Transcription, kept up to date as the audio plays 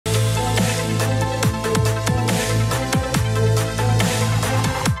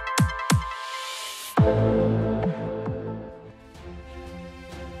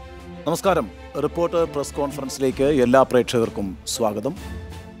നമസ്കാരം. Reporter press കോൺഫറൻസിലേക്ക് എല്ലാ പ്രേക്ഷകർക്കും സ്വാഗതം.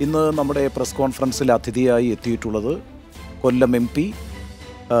 ഇന്ന് നമ്മുടെ പ്രസ് കോൺഫറൻസിൽ അതിഥിയായി എത്തിയിട്ടുള്ളത് കൊല്ലം MP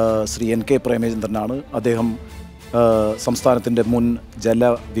ശ്രീ NK പ്രേമചന്ദ്രനാണ്. അദ്ദേഹം സംസ്ഥാനത്തിൻ്റെ മുൻ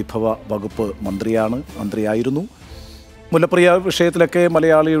ജലവിഭവ വകുപ്പ് മന്ത്രിയായിരുന്നു. മുല്ലപ്പെരിയ വിഷയത്തിലൊക്കെ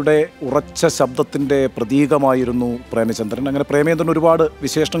മലയാളിയുടെ ഉറച്ച ശബ്ദത്തിൻ്റെ പ്രതീകമായിരുന്നു പ്രേമചന്ദ്രൻ. അങ്ങനെ പ്രേമചന്ദ്രൻ ഒരുപാട്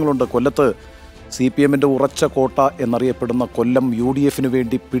വിശേഷങ്ങളുണ്ട്. കൊല്ലത്ത് CPMൻ്റെ ഉറച്ച കോട്ട എന്നറിയപ്പെടുന്ന കൊല്ലം UDFന്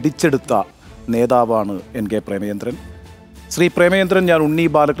വേണ്ടി പിടിച്ചെടുത്ത നേതാവാണ് NK പ്രേമചന്ദ്രൻ. ശ്രീ പ്രേമചന്ദ്രൻ, ഞാൻ ഉണ്ണി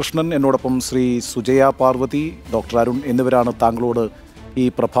ബാലകൃഷ്ണൻ, എന്നോടൊപ്പം ശ്രീ സുജയ പാർവതി, ഡോക്ടർ അരുൺ എന്നിവരാണ് താങ്കളോട് ഈ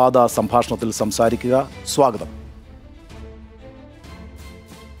പ്രഭാത സംഭാഷണത്തിൽ സംസാരിക്കുക. സ്വാഗതം.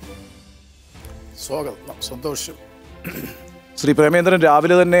 സന്തോഷം. ശ്രീ പ്രേമചന്ദ്രൻ,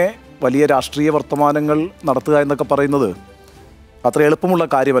 രാവിലെ തന്നെ വലിയ രാഷ്ട്രീയ വർത്തമാനങ്ങൾ നടത്തുക എന്നൊക്കെ പറയുന്നത് അത്ര എളുപ്പമുള്ള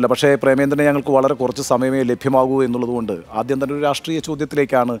കാര്യമല്ല. പക്ഷേ പ്രേമചന്ദ്രനെ ഞങ്ങൾക്ക് വളരെ കുറച്ച് സമയമേ ലഭ്യമാകൂ എന്നുള്ളതുകൊണ്ട് ആദ്യം തന്നെ ഒരു രാഷ്ട്രീയ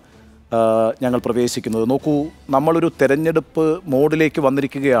ചോദ്യത്തിലേക്കാണ് ഞങ്ങൾ പ്രവേശിക്കുന്നത്. നോക്കൂ, നമ്മളൊരു തെരഞ്ഞെടുപ്പ് മോഡിലേക്ക്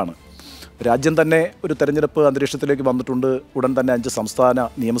വന്നിരിക്കുകയാണ്. രാജ്യം തന്നെ ഒരു തെരഞ്ഞെടുപ്പ് അന്തരീക്ഷത്തിലേക്ക് വന്നിട്ടുണ്ട്. ഉടൻ തന്നെ 5 സംസ്ഥാന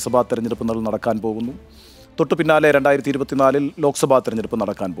നിയമസഭാ തെരഞ്ഞെടുപ്പുകൾ നടക്കാൻ പോകുന്നു. തൊട്ടു പിന്നാലെ 2024 ലോക്സഭാ തെരഞ്ഞെടുപ്പ്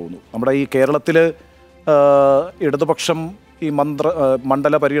നടക്കാൻ പോകുന്നു. നമ്മുടെ ഈ കേരളത്തിൽ ഇടതുപക്ഷം ഈ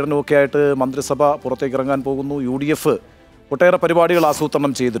മണ്ഡല പര്യടനമൊക്കെ ആയിട്ട് മന്ത്രിസഭ പുറത്തേക്ക് ഇറങ്ങാൻ പോകുന്നു. UDF ഒട്ടേറെ പരിപാടികൾ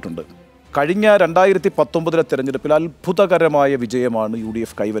ആസൂത്രണം ചെയ്തിട്ടുണ്ട്. കഴിഞ്ഞ 2019 തെരഞ്ഞെടുപ്പിൽ അത്ഭുതകരമായ വിജയമാണ്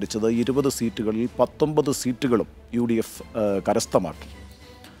UDF കൈവരിച്ചത്. 20 സീറ്റുകളിൽ 19 സീറ്റുകളും UDF കരസ്ഥമാക്കി.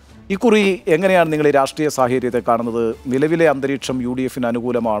 ഇക്കുറി എങ്ങനെയാണ് നിങ്ങൾ ഈ രാഷ്ട്രീയ സാഹചര്യത്തെ കാണുന്നത്? നിലവിലെ അന്തരീക്ഷം UDFന്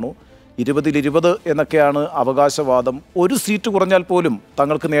അനുകൂലമാണോ? 20-20 എന്നൊക്കെയാണ് അവകാശവാദം. ഒരു സീറ്റ് കുറഞ്ഞാൽ പോലും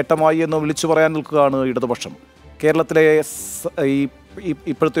തങ്ങൾക്ക് നേട്ടമായി എന്ന് വിളിച്ചു പറയാൻ നിൽക്കുകയാണ് ഇടതുപക്ഷം. കേരളത്തിലെ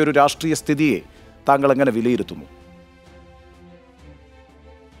ഇപ്പോഴത്തെ ഒരു രാഷ്ട്രീയ സ്ഥിതിയെ താങ്കൾ എങ്ങനെ വിലയിരുത്തുന്നു?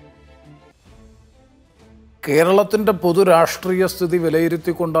 കേരളത്തിൻ്റെ പൊതുരാഷ്ട്രീയ സ്ഥിതി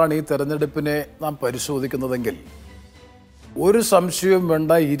വിലയിരുത്തിക്കൊണ്ടാണ് ഈ തെരഞ്ഞെടുപ്പിനെ നാം പരിശോധിക്കുന്നതെങ്കിൽ ഒരു സംശയവും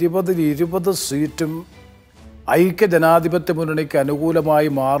വേണ്ട, 20-20 സീറ്റും ഐക്യ ജനാധിപത്യ മുന്നണിക്ക് അനുകൂലമായി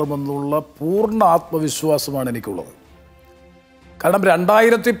മാറുമെന്നുള്ള പൂർണ്ണ ആത്മവിശ്വാസമാണ് എനിക്കുള്ളത്. കാരണം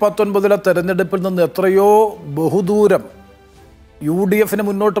 2019 തെരഞ്ഞെടുപ്പിൽ നിന്ന് എത്രയോ ബഹുദൂരം UDFന്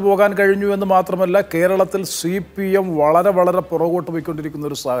മുന്നോട്ട് പോകാൻ കഴിഞ്ഞു എന്ന് മാത്രമല്ല, കേരളത്തിൽ CPM വളരെ പുറകോട്ട്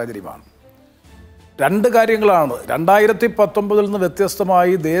പോയിക്കൊണ്ടിരിക്കുന്ന ഒരു സാഹചര്യമാണ്. 2 കാര്യങ്ങളാണ്. 2019 നിന്ന്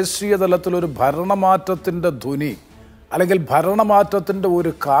വ്യത്യസ്തമായി ദേശീയ തലത്തിലൊരു ഭരണമാറ്റത്തിൻ്റെ ധ്വനി അല്ലെങ്കിൽ ഭരണമാറ്റത്തിൻ്റെ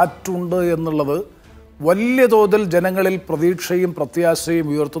ഒരു കാറ്റുണ്ട് എന്നുള്ളത് വലിയ തോതിൽ ജനങ്ങളിൽ പ്രതീക്ഷയും പ്രത്യാശയും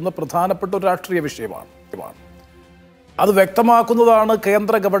ഉയർത്തുന്ന പ്രധാനപ്പെട്ട ഒരു രാഷ്ട്രീയ വിഷയമാണ്. അത് വ്യക്തമാക്കുന്നതാണ്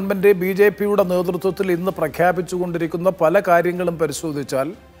കേന്ദ്ര ഗവൺമെൻറ് BJPയുടെ നേതൃത്വത്തിൽ ഇന്ന് പ്രഖ്യാപിച്ചുകൊണ്ടിരിക്കുന്ന പല കാര്യങ്ങളും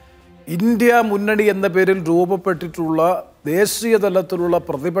പരിശോധിച്ചാൽ ഇന്ത്യ മുന്നണി എന്ന പേരിൽ രൂപപ്പെട്ടിട്ടുള്ള ദേശീയ തലത്തിലുള്ള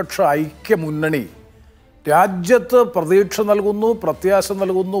പ്രതിപക്ഷ ഐക്യ മുന്നണി രാജ്യത്ത് പ്രതീക്ഷ നൽകുന്നു, പ്രത്യാശ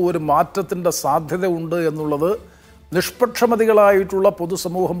നൽകുന്നു, ഒരു മാറ്റത്തിൻ്റെ സാധ്യത ഉണ്ട് എന്നുള്ളത് നിഷ്പക്ഷമതികളായിട്ടുള്ള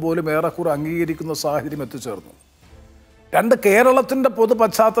പൊതുസമൂഹം പോലും ഏറെക്കുറെ അംഗീകരിക്കുന്ന സാഹചര്യം എത്തിച്ചേർന്നു. 2, കേരളത്തിൻ്റെ പൊതു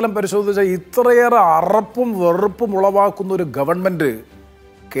പശ്ചാത്തലം പരിശോധിച്ചാൽ ഇത്രയേറെ അറപ്പും വെറുപ്പും ഉളവാക്കുന്ന ഒരു ഗവൺമെൻറ്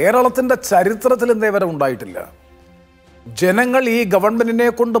കേരളത്തിൻ്റെ ചരിത്രത്തിൽ ഇന്നേ വരെ ഉണ്ടായിട്ടില്ല. ജനങ്ങൾ ഈ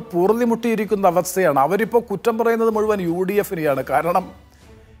ഗവൺമെൻറ്റിനെ കൊണ്ട് പൊറുതിമുട്ടിയിരിക്കുന്ന അവസ്ഥയാണ്. അവരിപ്പോൾ കുറ്റം പറയുന്നത് മുഴുവൻ UDFനെയാണ്. കാരണം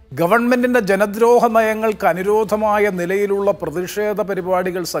ഗവൺമെൻറ്റിൻ്റെ ജനദ്രോഹ നയങ്ങൾക്ക് അനുരോധമായ നിലയിലുള്ള പ്രതിഷേധ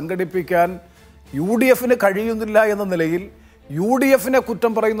പരിപാടികൾ സംഘടിപ്പിക്കാൻ UDFന് കഴിയുന്നില്ല എന്ന നിലയിൽ UDFനെ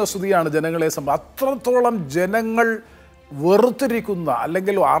കുറ്റം പറയുന്ന സ്ഥിതിയാണ് ജനങ്ങളെ അത്രത്തോളം ജനങ്ങൾ വെറുത്തിരിക്കുന്ന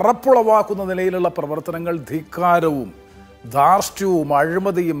അല്ലെങ്കിൽ അറപ്പുളവാക്കുന്ന നിലയിലുള്ള പ്രവർത്തനങ്ങൾ ധിക്കാരവും ധാർഷ്ട്യവും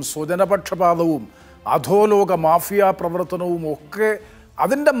അഴിമതിയും സ്വജനപക്ഷപാതവും അധോലോക മാഫിയ പ്രവർത്തനവും ഒക്കെ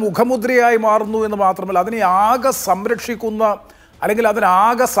അതിൻ്റെ മുഖമുദ്രയായി മാറുന്നു എന്ന് മാത്രമല്ല, അതിനെ ആകെ സംരക്ഷിക്കുന്ന അല്ലെങ്കിൽ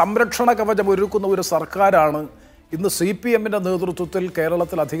അതിനാകെ സംരക്ഷണ കവചം ഒരുക്കുന്ന ഒരു സർക്കാരാണ് ഇന്ന് CPMൻ്റെ നേതൃത്വത്തിൽ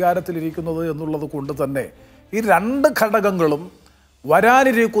കേരളത്തിൽ അധികാരത്തിലിരിക്കുന്നത് എന്നുള്ളത് കൊണ്ട് തന്നെ ഈ 2 ഘടകങ്ങളും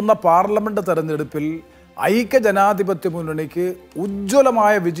വരാനിരിക്കുന്ന പാർലമെൻറ്റ് തെരഞ്ഞെടുപ്പിൽ ഐക്യ ജനാധിപത്യ മുന്നണിക്ക്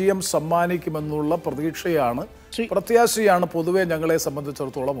ഉജ്ജ്വലമായ വിജയം സമ്മാനിക്കുമെന്നുള്ള പ്രതീക്ഷയാണ്, പ്രത്യാശയാണ് പൊതുവെ ഞങ്ങളെ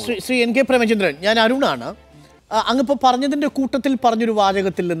സംബന്ധിച്ചിടത്തോളം. ശ്രീ NK പ്രേമചന്ദ്രൻ, ഞാൻ അരുണാണ്. അങ്ങിപ്പോൾ പറഞ്ഞതിൻ്റെ കൂട്ടത്തിൽ പറഞ്ഞൊരു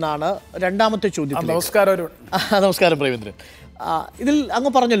വാചകത്തിൽ നിന്നാണ് രണ്ടാമത്തെ ചോദ്യം. നമസ്കാരം അരുൺ. നമസ്കാരം പ്രേമചന്ദ്രൻ. ഇതിൽ അങ്ങ്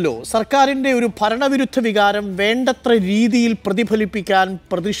പറഞ്ഞല്ലോ, സർക്കാരിൻ്റെ ഒരു ഭരണവിരുദ്ധ വികാരം വേണ്ടത്ര രീതിയിൽ പ്രതിഫലിപ്പിക്കാൻ,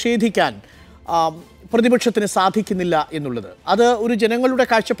 പ്രതിഷേധിക്കാൻ പ്രതിപക്ഷത്തിന് സാധിക്കുന്നില്ല എന്നുള്ളത്. അത് ഒരു ജനങ്ങളുടെ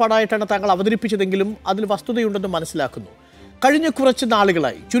കാഴ്ചപ്പാടായിട്ടാണ് താങ്കൾ അവതരിപ്പിച്ചതെങ്കിലും അതിൽ വസ്തുതയുണ്ടെന്ന് മനസ്സിലാക്കുന്നു. കഴിഞ്ഞ കുറച്ച്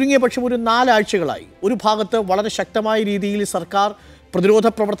നാളുകളായി, ചുരുങ്ങിയ പക്ഷം ഒരു 4 ആഴ്ചകളായി, ഒരു ഭാഗത്ത് വളരെ ശക്തമായ രീതിയിൽ സർക്കാർ പ്രതിരോധ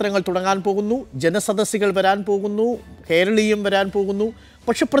പ്രവർത്തനങ്ങൾ തുടങ്ങാൻ പോകുന്നു, ജനസദസ്സുകൾ വരാൻ പോകുന്നു, കേരളീയം വരാൻ പോകുന്നു.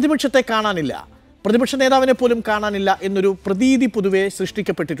 പക്ഷെ പ്രതിപക്ഷത്തെ കാണാനില്ല, പ്രതിപക്ഷ നേതാവിനെ പോലും കാണാനില്ല എന്നൊരു പ്രതീതി പൊതുവെ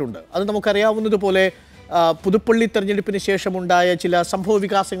സൃഷ്ടിക്കപ്പെട്ടിട്ടുണ്ട്. അത് നമുക്കറിയാവുന്നതുപോലെ പുതുപ്പള്ളി തെരഞ്ഞെടുപ്പിന് ശേഷമുണ്ടായ ചില സംഭവ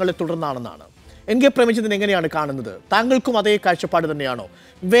വികാസങ്ങളെ തുടർന്നാണെന്നാണ്. NK പ്രേമചന്ദ്രൻ എങ്ങനെയാണ് കാണുന്നത്? താങ്കൾക്കും അതേ കാഴ്ചപ്പാട് തന്നെയാണോ?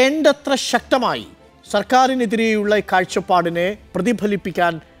 വേണ്ടത്ര ശക്തമായി സർക്കാരിനെതിരെയുള്ള കാഴ്ചപ്പാടിനെ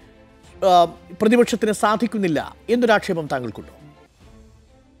പ്രതിഫലിപ്പിക്കാൻ പ്രതിപക്ഷത്തിന് സാധിക്കുന്നില്ല എന്നൊരാക്ഷേപം താങ്കൾക്കുണ്ടോ?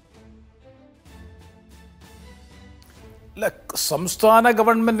 സംസ്ഥാന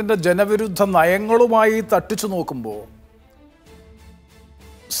ഗവൺമെന്റിന്റെ ജനവിരുദ്ധ നയങ്ങളുമായി തട്ടിച്ചു നോക്കുമ്പോൾ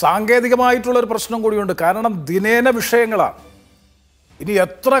സാങ്കേതികമായിട്ടുള്ളൊരു പ്രശ്നം കൂടിയുണ്ട്. കാരണം ദിനേന വിഷയങ്ങളാണ്. ഇനി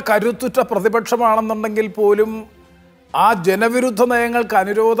എത്ര കരുത്തുറ്റ പ്രതിപക്ഷമാണെന്നുണ്ടെങ്കിൽ പോലും ആ ജനവിരുദ്ധ നയങ്ങൾക്ക്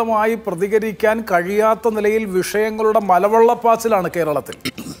അനുരോധമായി പ്രതികരിക്കാൻ കഴിയാത്ത നിലയിൽ വിഷയങ്ങളുടെ മലവെള്ളപ്പാച്ചിലാണ് കേരളത്തിൽ.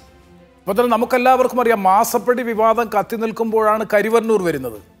 ഇപ്പോൾ തന്നെ നമുക്കെല്ലാവർക്കും അറിയാം, മാസപ്പടി വിവാദം കത്തി നിൽക്കുമ്പോഴാണ് കരിവന്നൂർ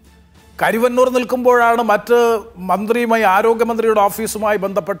വരുന്നത്. കരിവന്നൂർ നിൽക്കുമ്പോഴാണ് മറ്റ് മന്ത്രിയുമായി, ആരോഗ്യമന്ത്രിയുടെ ഓഫീസുമായി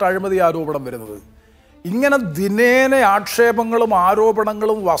ബന്ധപ്പെട്ട അഴിമതി ആരോപണം വരുന്നത്. ഇങ്ങനെ ദിനേന ആക്ഷേപങ്ങളും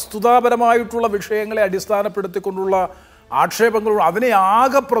ആരോപണങ്ങളും വസ്തുതാപരമായിട്ടുള്ള വിഷയങ്ങളെ അടിസ്ഥാനപ്പെടുത്തിക്കൊണ്ടുള്ള ആക്ഷേപങ്ങളും അതിനെ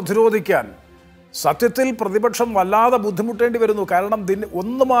ആകെ പ്രതിരോധിക്കാൻ സത്യത്തിൽ പ്രതിപക്ഷം വല്ലാതെ ബുദ്ധിമുട്ടേണ്ടി വരുന്നു. കാരണം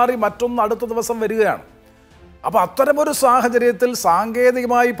ഒന്ന് മാറി മറ്റൊന്ന് അടുത്ത ദിവസം വരികയാണ്. അപ്പോൾ അത്തരമൊരു സാഹചര്യത്തിൽ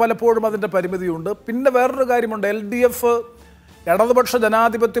സാങ്കേതികമായി പലപ്പോഴും അതിൻ്റെ പരിമിതിയുണ്ട്. പിന്നെ വേറൊരു കാര്യമുണ്ട്, LDF ഇടതുപക്ഷ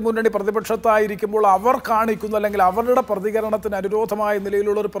ജനാധിപത്യ മുന്നണി പ്രതിപക്ഷത്തായിരിക്കുമ്പോൾ അവർ കാണിക്കുന്ന അല്ലെങ്കിൽ അവരുടെ പ്രതികരണത്തിന് അനുരോധമായ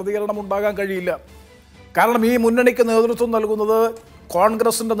നിലയിലുള്ളൊരു പ്രതികരണം ഉണ്ടാകാൻ കഴിയില്ല. കാരണം ഈ മുന്നണിക്ക് നേതൃത്വം നൽകുന്നത്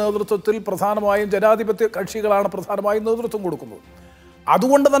കോൺഗ്രസിൻ്റെ നേതൃത്വത്തിൽ പ്രധാനമായും ജനാധിപത്യ കക്ഷികളാണ് പ്രധാനമായും നേതൃത്വം കൊടുക്കുന്നത്.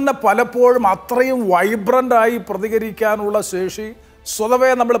 അതുകൊണ്ട് തന്നെ പലപ്പോഴും അത്രയും വൈബ്രൻ്റായി പ്രതികരിക്കാനുള്ള ശേഷി സ്വതവേ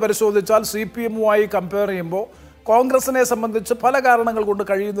നമ്മൾ പരിശോധിച്ചാൽ CPM-മായി കമ്പയർ ചെയ്യുമ്പോൾ കോൺഗ്രസിനെ സംബന്ധിച്ച് പല കാരണങ്ങൾ കൊണ്ട്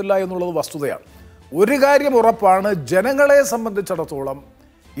കഴിയുന്നില്ല എന്നുള്ളത് വസ്തുതയാണ്. ഒരു കാര്യം ഉറപ്പാണ്, ജനങ്ങളെ സംബന്ധിച്ചിടത്തോളം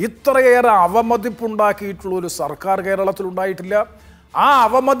ഇത്രയേറെ അവമതിപ്പുണ്ടാക്കിയിട്ടുള്ളൊരു സർക്കാർ കേരളത്തിൽ ഉണ്ടായിട്ടില്ല. ആ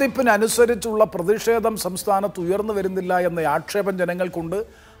അവമതിപ്പിനനുസരിച്ചുള്ള പ്രതിഷേധം സംസ്ഥാനത്ത് ഉയർന്നു വരുന്നില്ല എന്ന ആക്ഷേപം ജനങ്ങൾക്കുണ്ട്.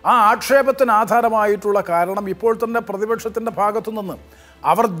 ആ ആക്ഷേപത്തിന് ആധാരമായിട്ടുള്ള കാരണം ഇപ്പോൾ തന്നെ പ്രതിപക്ഷത്തിൻ്റെ ഭാഗത്തു നിന്ന്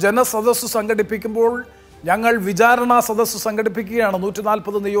അവർ ജനസദസ്സ് സംഘടിപ്പിക്കുമ്പോൾ ഞങ്ങൾ വിചാരണാ സദസ്സ് സംഘടിപ്പിക്കുകയാണ്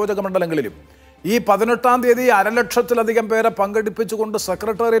 140 നിയോജക മണ്ഡലങ്ങളിലും. ഈ 18-ാം തീയതി 1,00,000-ലധികം പേരെ പങ്കെടുപ്പിച്ചുകൊണ്ട്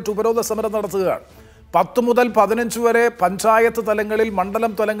സെക്രട്ടേറിയറ്റ് ഉപരോധ സമരം നടത്തുകയാണ്. 10 മുതൽ 15 വരെ പഞ്ചായത്ത് തലങ്ങളിൽ,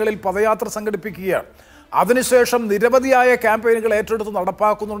 മണ്ഡലം തലങ്ങളിൽ പദയാത്ര സംഘടിപ്പിക്കുകയാണ്. അതിനുശേഷം നിരവധിയായ ക്യാമ്പയിനുകൾ ഏറ്റെടുത്ത്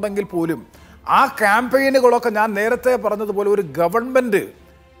നടപ്പാക്കുന്നുണ്ടെങ്കിൽ പോലും ആ ക്യാമ്പയിനുകളൊക്കെ ഞാൻ നേരത്തെ പറഞ്ഞതുപോലെ ഒരു ഗവൺമെൻറ്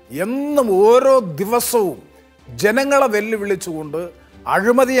എന്നും ഓരോ ദിവസവും ജനങ്ങളെ വെല്ലുവിളിച്ചുകൊണ്ട്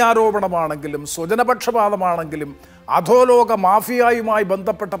അഴിമതി ആരോപണമാണെങ്കിലും സ്വജനപക്ഷപാതമാണെങ്കിലും അധോലോക മാഫിയയുമായി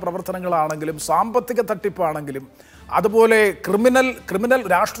ബന്ധപ്പെട്ട പ്രവർത്തനങ്ങളാണെങ്കിലും സാമ്പത്തിക തട്ടിപ്പാണെങ്കിലും അതുപോലെ ക്രിമിനൽ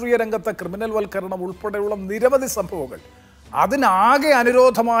രാഷ്ട്രീയ രംഗത്തെ ക്രിമിനൽ വൽക്കരണം ഉൾപ്പെടെയുള്ള നിരവധി സംഭവങ്ങൾ അതിനാകെ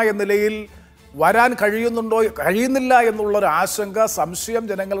അനുരോധമായ നിലയിൽ വരാൻ കഴിയുന്നില്ല എന്നുള്ളൊരു ആശങ്ക, സംശയം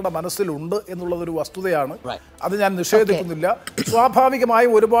ജനങ്ങളുടെ മനസ്സിലുണ്ട് എന്നുള്ളതൊരു വസ്തുതയാണ്. അത് ഞാൻ നിഷേധിക്കുന്നില്ല.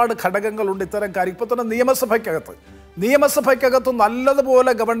 സ്വാഭാവികമായും ഒരുപാട് ഘടകങ്ങളുണ്ട് ഇത്തരം കാര്യം. ഇപ്പോൾ തന്നെ നിയമസഭയ്ക്കകത്ത്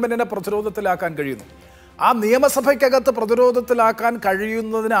നല്ലതുപോലെ ഗവൺമെന്റിനെ പ്രതിരോധത്തിലാക്കാൻ കഴിയുന്നു. ആ നിയമസഭയ്ക്കകത്ത് പ്രതിരോധത്തിലാക്കാൻ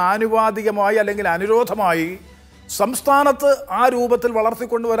കഴിയുന്നതിന് ആനുപാതികമായി അല്ലെങ്കിൽ അനുരോധമായി സംസ്ഥാനത്ത് ആ രൂപത്തിൽ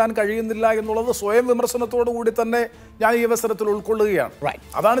വളർത്തിക്കൊണ്ടുവരാൻ കഴിയുന്നില്ല എന്നുള്ളത് സ്വയം വിമർശനത്തോടു കൂടി തന്നെ ഞാൻ ഈ അവസരത്തിൽ ഉൾക്കൊള്ളുകയാണ്.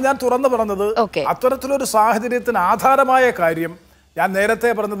 അതാണ് ഞാൻ തുറന്നു പറഞ്ഞത്. അത്തരത്തിലൊരു സാഹചര്യത്തിന് ആധാരമായ കാര്യം ഞാൻ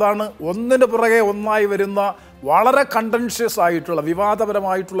നേരത്തെ പറഞ്ഞതാണ്, ഒന്നിനു പുറകെ ഒന്നായി വരുന്ന വളരെ കണ്ടൻഷ്യസ് ആയിട്ടുള്ള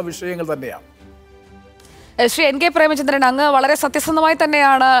വിവാദപരമായിട്ടുള്ള വിഷയങ്ങൾ തന്നെയാണ്. ശ്രീ NK പ്രേമചന്ദ്രൻ, അങ്ങ് വളരെ സത്യസന്ധമായി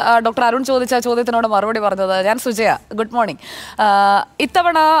തന്നെയാണ് ഡോക്ടർ അരുൺ ചോദിച്ച ചോദ്യത്തിനോട് മറുപടി പറഞ്ഞത്. ഞാൻ സുജയ, ഗുഡ് മോർണിംഗ്.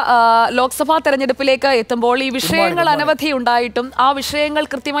 ഇത്തവണ ലോക്സഭാ തെരഞ്ഞെടുപ്പിലേക്ക് എത്തുമ്പോൾ ഈ വിഷയങ്ങൾ അനവധി ഉണ്ടായിട്ടും ആ വിഷയങ്ങൾ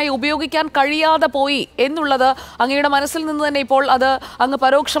കൃത്യമായി ഉപയോഗിക്കാൻ കഴിയാതെ പോയി എന്നുള്ളത് അങ്ങയുടെ മനസ്സിൽ നിന്ന് തന്നെ ഇപ്പോൾ അത് അങ്ങ്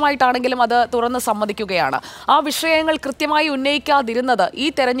പരോക്ഷമായിട്ടാണെങ്കിലും അത് തുറന്ന് സമ്മതിക്കുകയാണ്. ആ വിഷയങ്ങൾ കൃത്യമായി ഉന്നയിക്കാതിരുന്നത് ഈ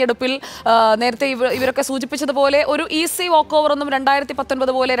തെരഞ്ഞെടുപ്പിൽ നേരത്തെ ഇവരൊക്കെ സൂചിപ്പിച്ചതുപോലെ ഒരു ഈസി വാക്ക് ഓവർ ഒന്നും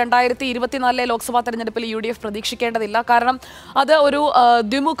 2019 പോലെ 2024 ലോക്സഭാ തെരഞ്ഞെടുപ്പിൽ UDF പ്രതീക്ഷിക്കേണ്ടതില്ല. കാരണം അത് ഒരു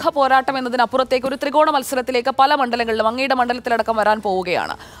ദ്വിമുഖ പോരാട്ടം എന്നതിനപ്പുറത്തേക്ക് ഒരു ത്രികോണ മത്സരത്തിലേക്ക് പല മണ്ഡലങ്ങളിലും അങ്ങയുടെ മണ്ഡലത്തിലടക്കം വരാൻ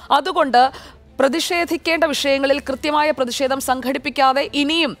പോവുകയാണ്. അതുകൊണ്ട് പ്രതിഷേധിക്കേണ്ട വിഷയങ്ങളിൽ കൃത്യമായ പ്രതിഷേധം സംഘടിപ്പിക്കാതെ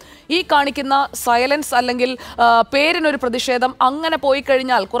ഇനിയും ഈ കാണിക്കുന്ന സൈലൻസ് അല്ലെങ്കിൽ പേരിനൊരു പ്രതിഷേധം അങ്ങനെ പോയി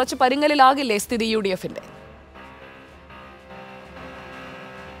കഴിഞ്ഞാൽ കുറച്ച് പരിങ്ങലിലാകില്ലേ സ്ഥിതി UDF-ന്റെ?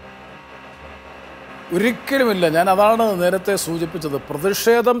 ഒരിക്കലുമില്ല. ഞാൻ അതാണ് നേരത്തെ സൂചിപ്പിച്ചത്.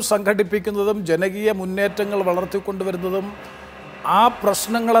 പ്രതിഷേധം സംഘടിപ്പിക്കുന്നതും ജനകീയ മുന്നേറ്റങ്ങൾ വളർത്തിക്കൊണ്ടുവരുന്നതും ആ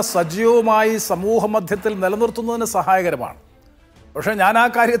പ്രശ്നങ്ങളെ സജീവമായി സമൂഹ മധ്യത്തിൽ നിലനിർത്തുന്നതിന് സഹായകരമാണ്. പക്ഷേ ഞാൻ ആ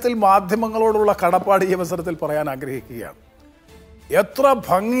കാര്യത്തിൽ മാധ്യമങ്ങളോടുള്ള കടപ്പാട് ഈ അവസരത്തിൽ പറയാൻ ആഗ്രഹിക്കുകയാണ്. എത്ര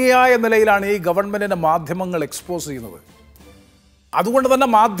ഭംഗിയായ നിലയിലാണ് ഈ ഗവൺമെൻറ്റിനെ മാധ്യമങ്ങൾ എക്സ്പോസ് ചെയ്യുന്നത്. അതുകൊണ്ട് തന്നെ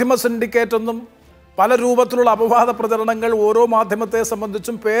മാധ്യമ സിൻഡിക്കേറ്റ് ഒന്നും പല രൂപത്തിലുള്ള അപവാദ പ്രചരണങ്ങൾ ഓരോ മാധ്യമത്തെ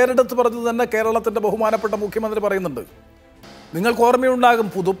സംബന്ധിച്ചും പേരെടുത്ത് പറഞ്ഞത് തന്നെ കേരളത്തിൻ്റെ ബഹുമാനപ്പെട്ട മുഖ്യമന്ത്രി പറയുന്നുണ്ട്. നിങ്ങൾക്ക് ഓർമ്മയുണ്ടാകും,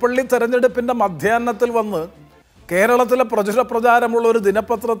 പുതുപ്പള്ളി തെരഞ്ഞെടുപ്പിൻ്റെ മധ്യാഹ്നത്തിൽ വന്ന് കേരളത്തിലെ പ്രചാരമുള്ള ഒരു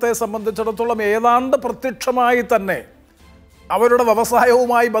ദിനപത്രത്തെ സംബന്ധിച്ചിടത്തോളം ഏതാണ്ട് പ്രത്യക്ഷമായി തന്നെ അവരുടെ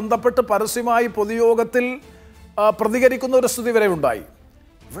വ്യവസായവുമായി ബന്ധപ്പെട്ട് പരസ്യമായി പൊതുയോഗത്തിൽ പ്രതികരിക്കുന്ന ഒരു സ്ഥിതി വരെ ഉണ്ടായി.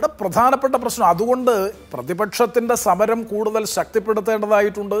 ഇവിടെ പ്രധാനപ്പെട്ട പ്രശ്നം, അതുകൊണ്ട് പ്രതിപക്ഷത്തിൻ്റെ സമരം കൂടുതൽ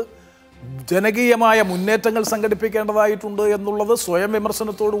ശക്തിപ്പെടുത്തേണ്ടതായിട്ടുണ്ട്, ജനകീയമായ മുന്നേറ്റങ്ങൾ സംഘടിപ്പിക്കേണ്ടതായിട്ടുണ്ട് എന്നുള്ളത് സ്വയം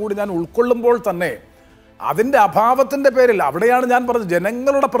വിമർശനത്തോടു കൂടി ഞാൻ ഉൾക്കൊള്ളുമ്പോൾ തന്നെ അതിൻ്റെ അഭാവത്തിൻ്റെ പേരിൽ അവിടെയാണ് ഞാൻ പറഞ്ഞത്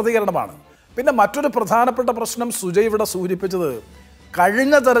ജനങ്ങളുടെ പ്രതികരണമാണ്. പിന്നെ മറ്റൊരു പ്രധാനപ്പെട്ട പ്രശ്നം സുജയ് ഇവിടെ സൂചിപ്പിച്ചത്,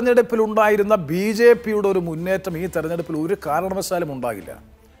 കഴിഞ്ഞ തെരഞ്ഞെടുപ്പിലുണ്ടായിരുന്ന BJPയുടെ ഒരു മുന്നേറ്റം ഈ തെരഞ്ഞെടുപ്പിൽ ഒരു കാരണവശാലും ഉണ്ടാകില്ല.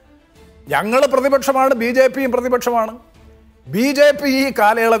 ഞങ്ങൾ പ്രതിപക്ഷമാണ്, BJPയും പ്രതിപക്ഷമാണ്. BJP ഈ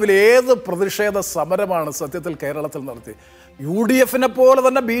കാലയളവിൽ ഏത് പ്രതിഷേധ സമരമാണ് സത്യത്തിൽ കേരളത്തിൽ നടത്തി? UDFനെ പോലെ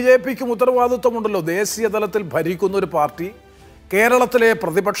തന്നെ BJPക്കും ഉത്തരവാദിത്വമുണ്ടല്ലോ. ദേശീയ തലത്തിൽ ഭരിക്കുന്ന ഒരു പാർട്ടി, കേരളത്തിലെ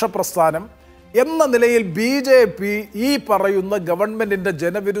പ്രതിപക്ഷ പ്രസ്ഥാനം എന്ന നിലയിൽ BJP ഈ പറയുന്ന ഗവൺമെൻറ്റിൻ്റെ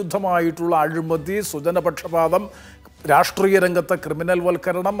ജനവിരുദ്ധമായിട്ടുള്ള അഴിമതി, സ്വജനപക്ഷപാതം, രാഷ്ട്രീയ രംഗത്തെ ക്രിമിനൽ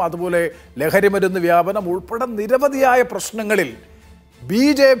വൽക്കരണം, അതുപോലെ ലഹരിമരുന്ന് വ്യാപനം ഉൾപ്പെടെ നിരവധിയായ പ്രശ്നങ്ങളിൽ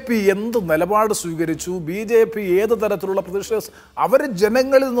BJP എന്ത് നിലപാട് സ്വീകരിച്ചു, BJP ഏത് തരത്തിലുള്ള പ്രതിഷേധ അവർ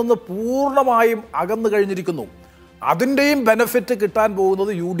ജനങ്ങളിൽ നിന്ന് പൂർണ്ണമായും അകന്നു കഴിഞ്ഞിരിക്കുന്നു. അതിൻ്റെയും ബെനിഫിറ്റ് കിട്ടാൻ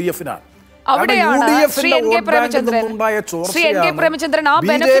പോകുന്നത് UDFനാണ്. അവിടെയാണ് ശ്രീ എൻ കെ പ്രേമചന്ദ്രൻ ആ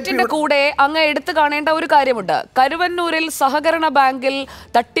ബെനിഫിറ്റിന്റെ കൂടെ അങ്ങ് എടുത്തു കാണേണ്ട ഒരു കാര്യമുണ്ട്. കരുവന്നൂരിൽ സഹകരണ ബാങ്കിൽ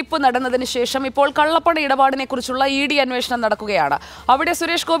തട്ടിപ്പ് നടന്നതിന് ശേഷം ഇപ്പോൾ കള്ളപ്പണ ഇടപാടിനെ കുറിച്ചുള്ള ED അന്വേഷണം നടക്കുകയാണ്. അവിടെ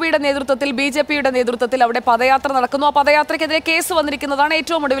സുരേഷ് ഗോപിയുടെ നേതൃത്വത്തിൽ BJPയുടെ നേതൃത്വത്തിൽ അവിടെ പദയാത്ര നടക്കുന്നു. ആ പദയാത്രയ്ക്കെതിരെ കേസ് വന്നിരിക്കുന്നതാണ്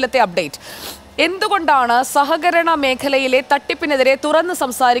ഏറ്റവും ഒടുവിലത്തെ അപ്ഡേറ്റ്. എന്തുകൊണ്ടാണ് സഹകരണ മേഖലയിലെ തട്ടിപ്പിനെതിരെ തുറന്ന്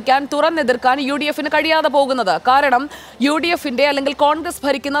സംസാരിക്കാൻ, തുറന്നെതിർക്കാൻ UDFന് കഴിയാതെ പോകുന്നത്? കാരണം UDFന്റെ അല്ലെങ്കിൽ കോൺഗ്രസ്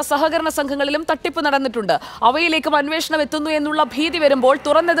ഭരിക്കുന്ന സഹകരണ സംഘങ്ങളിലും തട്ടിപ്പ് നടന്നിട്ടുണ്ട്. അവയിലേക്കും അന്വേഷണം എത്തുന്നു എന്നുള്ള ഭീതി വരുമ്പോൾ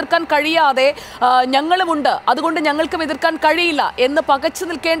തുറന്നെതിർക്കാൻ കഴിയാതെ ഞങ്ങളുമുണ്ട്, അതുകൊണ്ട് ഞങ്ങൾക്കും എതിർക്കാൻ കഴിയില്ല എന്ന് പകച്ചു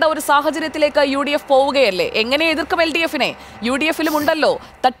നിൽക്കേണ്ട ഒരു സാഹചര്യത്തിലേക്ക് UDF പോവുകയല്ലേ? എങ്ങനെ എതിർക്കും LDFനെ? UDFിലും ഉണ്ടല്ലോ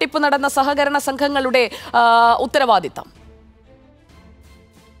തട്ടിപ്പ് നടന്ന സഹകരണ സംഘങ്ങളുടെ ഉത്തരവാദിത്തം.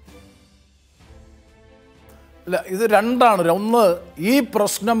 അല്ല, ഇത് രണ്ടാണ്. ഒന്ന്, ഈ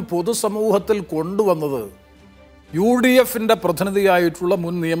പ്രശ്നം പൊതുസമൂഹത്തിൽ കൊണ്ടുവന്നത് UDFന്റെ പ്രതിനിധിയായിട്ടുള്ള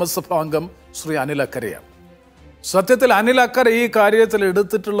മുൻ നിയമസഭാംഗം ശ്രീ അനിൽ അക്കരയാണ്. സത്യത്തിൽ അനിൽ അക്കര ഈ കാര്യത്തിൽ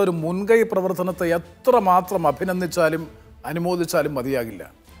എടുത്തിട്ടുള്ള ഒരു മുൻകൈ പ്രവർത്തനത്തെ എത്രമാത്രം അഭിനന്ദിച്ചാലും അനുമോദിച്ചാലും മതിയാകില്ല.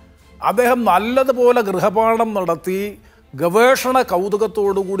 അദ്ദേഹം നല്ലതുപോലെ ഗൃഹപാഠം നടത്തി ഗവേഷണ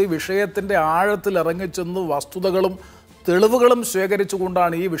കൗതുകത്തോടുകൂടി വിഷയത്തിൻ്റെ ആഴത്തിൽ ഇറങ്ങിച്ചെന്ന് വസ്തുതകളും തെളിവുകളും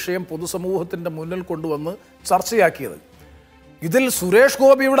ശേഖരിച്ചുകൊണ്ടാണ് ഈ വിഷയം പൊതുസമൂഹത്തിൻ്റെ മുന്നിൽ കൊണ്ടുവന്ന് ചർച്ചയാക്കിയത്. ഇതിൽ സുരേഷ്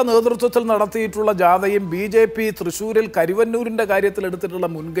ഗോപിയുടെ നേതൃത്വത്തിൽ നടത്തിയിട്ടുള്ള ജാഥയും BJP തൃശ്ശൂരിൽ കരുവന്നൂരിൻ്റെ കാര്യത്തിൽ എടുത്തിട്ടുള്ള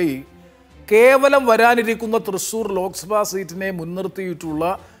മുൻകൈ കേവലം വരാനിരിക്കുന്ന തൃശ്ശൂർ ലോക്സഭാ സീറ്റിനെ മുൻനിർത്തിയിട്ടുള്ള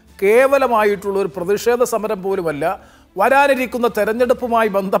കേവലമായിട്ടുള്ള ഒരു പ്രതിഷേധ സമരം പോലുമല്ല, വരാനിരിക്കുന്ന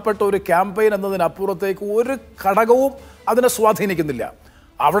തെരഞ്ഞെടുപ്പുമായി ബന്ധപ്പെട്ട ഒരു ക്യാമ്പയിൻ എന്നതിനപ്പുറത്തേക്ക് ഒരു ഘടകവും അതിനെ സ്വാധീനിക്കുന്നില്ല.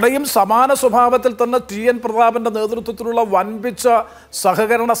 അവിടെയും സമാന സ്വഭാവത്തിൽ തന്നെ TN പ്രതാപൻ്റെ നേതൃത്വത്തിലുള്ള വൻപിച്ച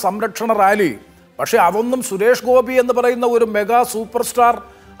സഹകരണ സംരക്ഷണ റാലി. പക്ഷേ അതൊന്നും സുരേഷ് ഗോപി എന്ന് പറയുന്ന ഒരു മെഗാ സൂപ്പർ സ്റ്റാർ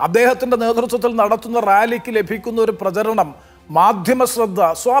അദ്ദേഹത്തിൻ്റെ നേതൃത്വത്തിൽ നടത്തുന്ന റാലിക്ക് ലഭിക്കുന്ന ഒരു പ്രചരണം, മാധ്യമ ശ്രദ്ധ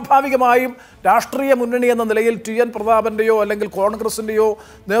സ്വാഭാവികമായും രാഷ്ട്രീയ മുന്നണി എന്ന നിലയിൽ TN പ്രതാപൻ്റെയോ അല്ലെങ്കിൽ കോൺഗ്രസിൻ്റെയോ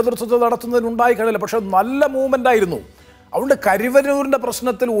നേതൃത്വത്തിൽ നടത്തുന്നതിനുണ്ടായി കഴിയില്ല. പക്ഷേ നല്ല മൂവ്മെൻ്റ് ആയിരുന്നു. അതുകൊണ്ട് കരുവന്നൂരിൻ്റെ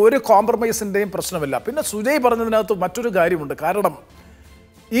പ്രശ്നത്തിൽ ഒരു കോംപ്രമൈസിൻ്റെയും പ്രശ്നമില്ല. പിന്നെ സുജയ് പറഞ്ഞതിനകത്ത് മറ്റൊരു കാര്യമുണ്ട്. കാരണം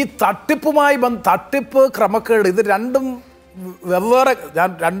ഈ തട്ടിപ്പ് ക്രമക്കേട് ഇത് രണ്ടും വെവ്വേറെ, ഞാൻ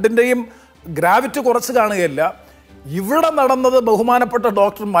രണ്ടിൻ്റെയും ഗ്രാവിറ്റി കുറച്ച് കാണുകയല്ല. ഇവിടെ നടന്നത് ബഹുമാനപ്പെട്ട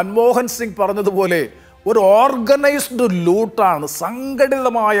ഡോക്ടർ മൻമോഹൻ സിംഗ് പറഞ്ഞതുപോലെ ഒരു ഓർഗനൈസ്ഡ് ലൂട്ടാണ്,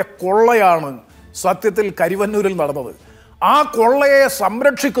 സംഘടിതമായ കൊള്ളയാണ് സത്യത്തിൽ കരുവന്നൂരിൽ നടന്നത്. ആ കൊള്ളയെ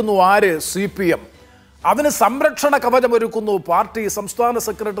സംരക്ഷിക്കുന്നു ആര്? CPM. അതിന് സംരക്ഷണ കവചമൊരുക്കുന്നു പാർട്ടി, സംസ്ഥാന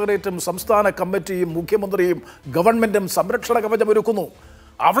സെക്രട്ടേറിയറ്റും സംസ്ഥാന കമ്മിറ്റിയും മുഖ്യമന്ത്രിയും ഗവൺമെൻറ്റും സംരക്ഷണ കവചമൊരുക്കുന്നു.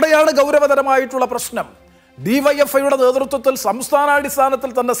 അവിടെയാണ് ഗൗരവതരമായിട്ടുള്ള പ്രശ്നം. DYFIയുടെ നേതൃത്വത്തിൽ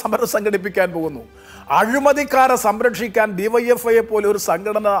സംസ്ഥാനാടിസ്ഥാനത്തിൽ തന്നെ സമരം സംഘടിപ്പിക്കാൻ പോകുന്നു. അഴിമതിക്കാരെ സംരക്ഷിക്കാൻ DYFIയെ പോലെ ഒരു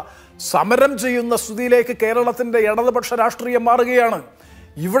സംഘടന സമരം ചെയ്യുന്ന സ്ഥിതിയിലേക്ക് കേരളത്തിൻ്റെ ഇടതുപക്ഷ രാഷ്ട്രീയം മാറുകയാണ്.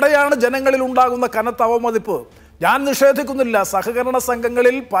 ഇവിടെയാണ് ജനങ്ങളിൽ ഉണ്ടാകുന്ന കനത്ത അവമതിപ്പ്. ഞാൻ നിഷേധിക്കുന്നില്ല, സഹകരണ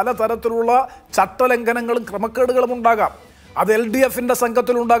സംഘങ്ങളിൽ പലതരത്തിലുള്ള ചട്ടലംഘനങ്ങളും ക്രമക്കേടുകളും ഉണ്ടാകാം. അത് LDFന്റെ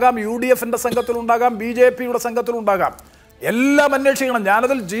സംഘത്തിലുണ്ടാകാം, UDFന്റെ സംഘത്തിലുണ്ടാകാം, BJPയുടെ സംഘത്തിലുണ്ടാകാം. എല്ലാം അന്വേഷിക്കണം.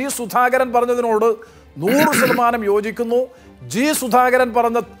 ഞാനതിൽ G. സുധാകരൻ പറഞ്ഞതിനോട് 100% യോജിക്കുന്നു. G. സുധാകരൻ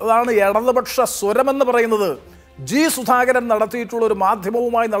പറഞ്ഞതാണ് ഇടതുപക്ഷ സ്വരമെന്ന് പറയുന്നത്. G. സുധാകരൻ നടത്തിയിട്ടുള്ള ഒരു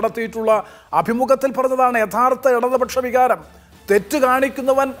മാധ്യമവുമായി നടത്തിയിട്ടുള്ള അഭിമുഖത്തിൽ പറഞ്ഞതാണ് യഥാർത്ഥ ഇടതുപക്ഷ വികാരം. തെറ്റ്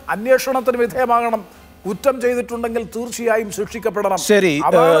കാണിക്കുന്നവൻ അന്വേഷണത്തിന് വിധേയമാകണം, കുറ്റം ചെയ്തിട്ടുണ്ടെങ്കിൽ തീർച്ചയായും ശിക്ഷിക്കപ്പെടണം. ശരി,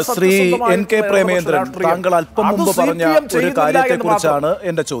 അതാണ് ശ്രീ സത്യസന്ധമായ എൻ കെ പ്രേമേന്ദ്രൻ, രാഷ്ട്രീയം. താങ്കൾ അല്പം അത് മുമ്പ് പറഞ്ഞ CPM ഒരു ചെയ്യുന്നില്ല കാര്യത്തെക്കുറിച്ചാണ്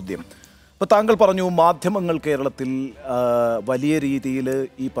എൻ്റെ ചോദ്യം. അപ്പോൾ താങ്കൾ പറഞ്ഞു മാധ്യമങ്ങൾ കേരളത്തിൽ വലിയ രീതിയിൽ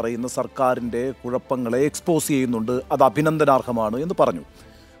ഈ പറയുന്ന സർക്കാരിൻ്റെ കുഴപ്പങ്ങളെ എക്സ്പോസ് ചെയ്യുന്നുണ്ട്, അത് അഭിനന്ദനാർഹമാണ് എന്ന് പറഞ്ഞു.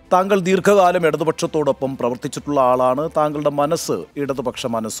 താങ്കൾ ദീർഘകാലം ഇടതുപക്ഷത്തോടൊപ്പം പ്രവർത്തിച്ചിട്ടുള്ള ആളാണ്, താങ്കളുടെ മനസ്സ് ഇടതുപക്ഷ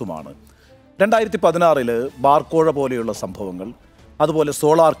മനസ്സുമാണ്. 2016 ബാർക്കോഴ പോലെയുള്ള സംഭവങ്ങൾ, അതുപോലെ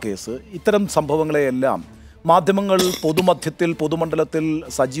സോളാർ കേസ്, ഇത്തരം സംഭവങ്ങളെയെല്ലാം മാധ്യമങ്ങൾ പൊതുമധ്യത്തിൽ പൊതുമണ്ഡലത്തിൽ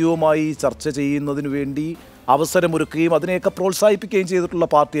സജീവമായി ചർച്ച ചെയ്യുന്നതിന് വേണ്ടി അവസരമൊരുക്കുകയും അതിനെയൊക്കെ പ്രോത്സാഹിപ്പിക്കുകയും ചെയ്തിട്ടുള്ള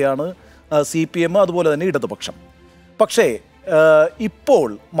പാർട്ടിയാണ് CPM, അതുപോലെ തന്നെ ഇടതുപക്ഷം. പക്ഷേ ഇപ്പോൾ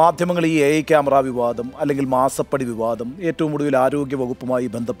മാധ്യമങ്ങൾ ഈ AI ക്യാമറ വിവാദം, അല്ലെങ്കിൽ മാസപ്പടി വിവാദം, ഏറ്റവും ഒടുവിൽ ആരോഗ്യ വകുപ്പുമായി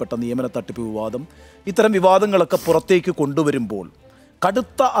ബന്ധപ്പെട്ട നിയമന തട്ടിപ്പ് വിവാദം, ഇത്തരം വിവാദങ്ങളൊക്കെ പുറത്തേക്ക് കൊണ്ടുവരുമ്പോൾ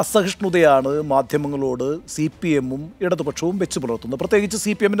കടുത്ത അസഹിഷ്ണുതയാണ് മാധ്യമങ്ങളോട് CPM-ഉം ഇടതുപക്ഷവും വെച്ച് പുലർത്തുന്നത്. പ്രത്യേകിച്ച്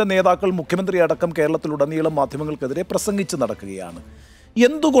CPM-ൻ്റെ നേതാക്കൾ, മുഖ്യമന്ത്രി അടക്കം കേരളത്തിലുടനീളം മാധ്യമങ്ങൾക്കെതിരെ പ്രസംഗിച്ച് നടക്കുകയാണ്.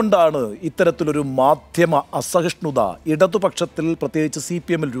 എന്തുകൊണ്ടാണ് ഇത്തരത്തിലൊരു മാധ്യമ അസഹിഷ്ണുത ഇടതുപക്ഷത്തിൽ, പ്രത്യേകിച്ച്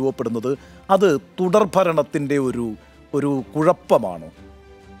CPM-ൽ രൂപപ്പെടുന്നത്? അത് തുടർഭരണത്തിൻ്റെ ഒരു കുഴപ്പമാണോ?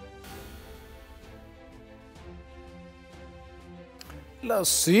 അല്ല,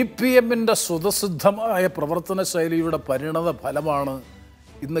 CPM-ൻ്റെ സ്വതസിദ്ധമായ പ്രവർത്തന ശൈലിയുടെ പരിണത ഫലമാണ്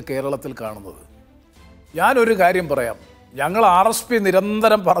ഇന്ന് കേരളത്തിൽ കാണുന്നത്. ഞാനൊരു കാര്യം പറയാം, ഞങ്ങൾ RSP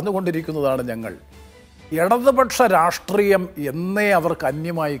നിരന്തരം പറഞ്ഞുകൊണ്ടിരിക്കുന്നതാണ്, ഞങ്ങൾ ഇടതുപക്ഷ രാഷ്ട്രീയം എന്നേ അവർക്ക്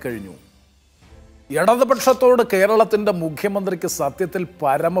അന്യമായി കഴിഞ്ഞു. ഇടതുപക്ഷത്തോട് കേരളത്തിൻ്റെ മുഖ്യമന്ത്രിക്ക് സത്യത്തിൽ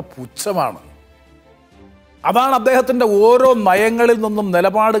പരമപുച്ഛമാണ്. അതാണ് അദ്ദേഹത്തിൻ്റെ ഓരോ നയങ്ങളിൽ നിന്നും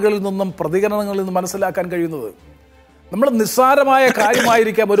നിലപാടുകളിൽ നിന്നും പ്രതികരണങ്ങളിൽ നിന്നും മനസ്സിലാക്കാൻ കഴിയുന്നത്. നമ്മൾ നിസ്സാരമായ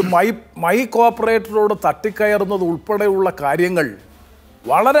കാര്യമായിരിക്കാം ഒരു മൈക്ക് ഓപ്പറേറ്ററോട് തട്ടിക്കയറുന്നത് ഉൾപ്പെടെയുള്ള കാര്യങ്ങൾ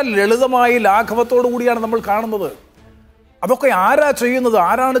വളരെ ലളിതമായി ലാഘവത്തോടു കൂടിയാണ് നമ്മൾ കാണുന്നത്. അതൊക്കെ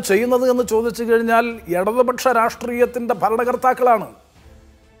ആരാണ് ചെയ്യുന്നത് എന്ന് ചോദിച്ചു കഴിഞ്ഞാൽ ഇടതുപക്ഷ രാഷ്ട്രീയത്തിൻ്റെ ഭരണകർത്താക്കളാണ്.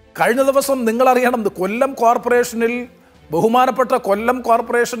 കഴിഞ്ഞ ദിവസം നിങ്ങളറിയണം, കൊല്ലം കോർപ്പറേഷനിൽ ബഹുമാനപ്പെട്ട കൊല്ലം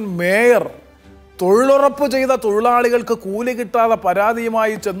കോർപ്പറേഷൻ മേയർ തൊഴിലുറപ്പ് ചെയ്ത തൊഴിലാളികൾക്ക് കൂലി കിട്ടാതെ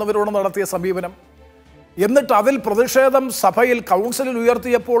പരാതിയുമായി ചെന്നവരോട് നടത്തിയ സമീപനം, എന്നിട്ട് അതിൽ പ്രതിഷേധം സഭയിൽ കൗൺസിലിൽ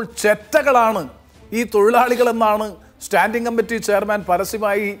ഉയർത്തിയപ്പോൾ ചെറ്റകളാണ് ഈ തൊഴിലാളികളെന്നാണ് സ്റ്റാൻഡിംഗ് കമ്മിറ്റി ചെയർമാൻ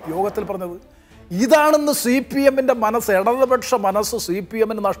പരസ്യമായി യോഗത്തിൽ പറഞ്ഞത്. ഇതാണെന്ന് CPM-ൻ്റെ മനസ്സ്, ഇടതുപക്ഷ മനസ്സ്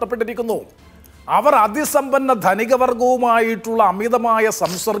CPM-ന് നഷ്ടപ്പെട്ടിരിക്കുന്നു. അവർ അതിസമ്പന്ന ധനികവർഗവുമായിട്ടുള്ള അമിതമായ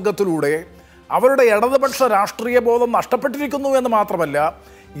സംസർഗത്തിലൂടെ അവരുടെ ഇടതുപക്ഷ രാഷ്ട്രീയ ബോധം നഷ്ടപ്പെട്ടിരിക്കുന്നു എന്ന് മാത്രമല്ല,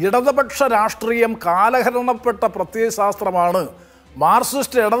 ഇടതുപക്ഷ രാഷ്ട്രീയം കാലഹരണപ്പെട്ട പ്രത്യയശാസ്ത്രമാണ്,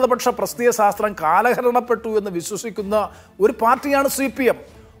 മാർക്സിസ്റ്റ് ഇടതുപക്ഷ പ്രത്യയശാസ്ത്രം കാലഹരണപ്പെട്ടു എന്ന് വിശ്വസിക്കുന്ന ഒരു പാർട്ടിയാണ് CPM.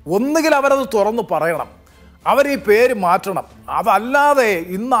 ഒന്നുകിൽ അവരത് തുറന്നു പറയണം, അവർ ഈ പേര് മാറ്റണം. അതല്ലാതെ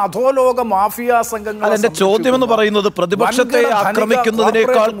ഇന്ന് അധോലോക മാഫിയ സംഘങ്ങൾ, എന്റെ ചോദ്യം എന്ന് പറയുന്നത്, പ്രതിപക്ഷത്തെ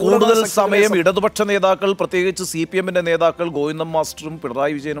ആക്രമിക്കുന്നതിനേക്കാൾ കൂടുതൽ സമയം ഇടതുപക്ഷ നേതാക്കൾ, പ്രത്യേകിച്ച് CPM-ന്റെ നേതാക്കൾ ഗോവിന്ദൻ മാസ്റ്ററും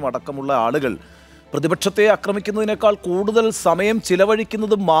പിണറായി വിജയനും അടക്കമുള്ള ആളുകൾ പ്രതിപക്ഷത്തെ ആക്രമിക്കുന്നതിനേക്കാൾ കൂടുതൽ സമയം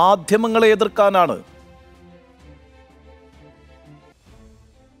ചിലവഴിക്കുന്നത് മാധ്യമങ്ങളെ എതിർക്കാനാണ്.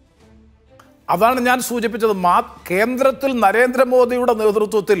 അതാണ് ഞാൻ സൂചിപ്പിച്ചത്. കേന്ദ്രത്തിൽ നരേന്ദ്രമോദിയുടെ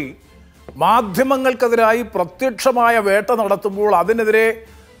നേതൃത്വത്തിൽ മാധ്യമങ്ങൾക്കെതിരായി പ്രത്യക്ഷമായ വേട്ട നടത്തുമ്പോൾ അതിനെതിരെ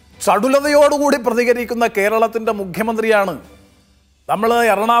ചടുലതയോടുകൂടി പ്രതികരിക്കുന്ന കേരളത്തിൻ്റെ മുഖ്യമന്ത്രിയാണ്. നമ്മൾ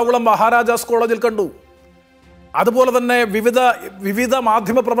എറണാകുളം മഹാരാജാസ് കോളേജിൽ കണ്ടു. അതുപോലെ തന്നെ വിവിധ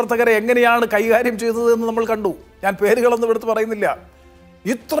മാധ്യമ പ്രവർത്തകരെ എങ്ങനെയാണ് കൈകാര്യം ചെയ്തതെന്ന് നമ്മൾ കണ്ടു. ഞാൻ പേരുകളൊന്നും എടുത്ത് പറയുന്നില്ല.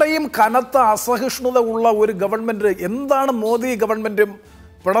 ഇത്രയും കനത്ത അസഹിഷ്ണുത ഉള്ള ഒരു ഗവൺമെൻറ്, എന്താണ് മോദി ഗവൺമെൻറ്റും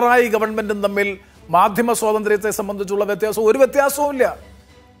പിണറായി ഗവൺമെൻറ്റും തമ്മിൽ മാധ്യമ സ്വാതന്ത്ര്യത്തെ സംബന്ധിച്ചുള്ള വ്യത്യാസം?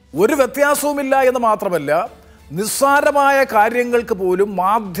 ഒരു വ്യത്യാസവുമില്ല എന്ന് മാത്രമല്ല, നിസ്സാരമായ കാര്യങ്ങൾക്ക് പോലും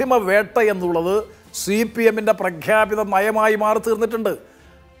മാധ്യമ വേട്ട എന്നുള്ളത് CPM-ൻ്റെ പ്രഖ്യാപിത നയമായി മാറി തീർന്നിട്ടുണ്ട്.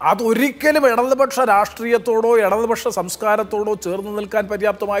 അതൊരിക്കലും ഇടതുപക്ഷ രാഷ്ട്രീയത്തോടോ ഇടതുപക്ഷ സംസ്കാരത്തോടോ ചേർന്ന് നിൽക്കാൻ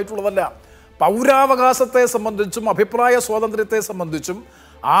പര്യാപ്തമായിട്ടുള്ളതല്ല. പൗരാവകാശത്തെ സംബന്ധിച്ചും അഭിപ്രായ സ്വാതന്ത്ര്യത്തെ സംബന്ധിച്ചും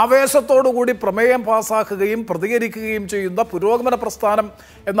ആവേശത്തോടുകൂടി പ്രമേയം പാസാക്കുകയും പ്രതികരിക്കുകയും ചെയ്യുന്ന പുരോഗമന പ്രസ്ഥാനം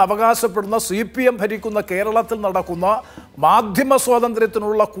എന്ന് അവകാശപ്പെടുന്ന CPM ഭരിക്കുന്ന കേരളത്തിൽ നടക്കുന്ന മാധ്യമ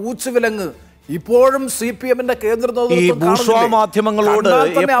സ്വാതന്ത്ര്യത്തിനുള്ള കൂച്ചുവിലങ്ങ് ഇപ്പോഴും CPM-ന്റെ കേന്ദ്ര നേതൃത്വം മാധ്യമങ്ങളോട്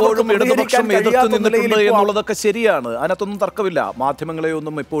എപ്പോഴും ഇടതുപക്ഷം എതിർത്ത് നിന്നിട്ടുണ്ട് എന്നുള്ളതൊക്കെ ശരിയാണ്, അതിനകത്തൊന്നും തർക്കമില്ല. മാധ്യമങ്ങളെ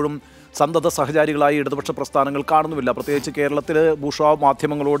ഒന്നും എപ്പോഴും സന്തത സഹചാരികളായി ഇടതുപക്ഷ പ്രസ്ഥാനങ്ങൾ കാണുന്നുമില്ല. പ്രത്യേകിച്ച് കേരളത്തിൽ ബൂർഷ്വാ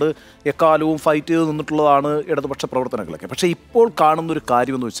മാധ്യമങ്ങളോട് എക്കാലവും ഫൈറ്റ് ചെയ്ത് നിന്നിട്ടുള്ളതാണ് ഇടതുപക്ഷ പ്രവർത്തനങ്ങളൊക്കെ. പക്ഷേ ഇപ്പോൾ കാണുന്നൊരു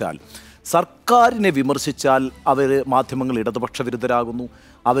കാര്യമെന്ന് വെച്ചാൽ, സർക്കാരിനെ വിമർശിച്ചാൽ മാധ്യമങ്ങൾ ഇടതുപക്ഷ വിരുദ്ധരാകുന്നു,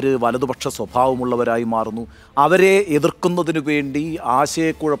 അവർ വലതുപക്ഷ സ്വഭാവമുള്ളവരായി മാറുന്നു. അവരെ എതിർക്കുന്നതിനു വേണ്ടി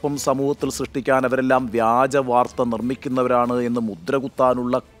ആശയക്കുഴപ്പം സമൂഹത്തിൽ സൃഷ്ടിക്കാൻ അവരെല്ലാം വ്യാജ വാർത്ത നിർമ്മിക്കുന്നവരാണ് എന്ന്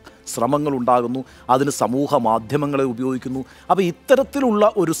മുദ്രകുത്താനുള്ള ശ്രമങ്ങൾ ഉണ്ടാകുന്നു, അതിന് സമൂഹ മാധ്യമങ്ങളെ ഉപയോഗിക്കുന്നു. അപ്പോൾ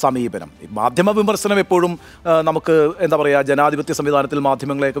ഇത്തരത്തിലുള്ള ഒരു സമീപനം, മാധ്യമ വിമർശനം എപ്പോഴും നമുക്ക് എന്താ പറയുക, ജനാധിപത്യ സംവിധാനത്തിൽ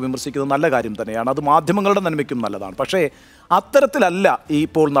മാധ്യമങ്ങളെയൊക്കെ വിമർശിക്കുന്നത് നല്ല കാര്യം തന്നെയാണ്, അത് മാധ്യമങ്ങളുടെ നന്മയ്ക്കും നല്ലതാണ്. പക്ഷേ അത്തരത്തിലല്ല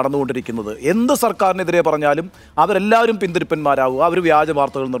ഇപ്പോൾ നടന്നുകൊണ്ടിരിക്കുന്നത്. എന്ത് സർക്കാരിനെതിരെ പറഞ്ഞാലും അവരെല്ലാവരും പിന്തിരിപ്പന്മാരാവുക, അവർ വ്യാജ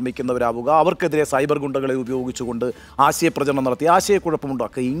വാർത്തകൾ നിർമ്മിക്കുന്നവരാവുക, അവർക്കെതിരെ സൈബർ ഗുണ്ടകളെ ഉപയോഗിച്ചുകൊണ്ട് ആശയപ്രചരണം നടത്തി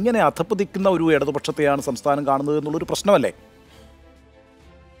ആശയക്കുഴപ്പമുണ്ടാക്കുക, ഇങ്ങനെ അധപ്പതിക്കുന്ന ഒരു ഇടതുപക്ഷത്തെയാണ് സംസ്ഥാനം കാണുന്നത് എന്നുള്ളൊരു പ്രശ്നമല്ലേ?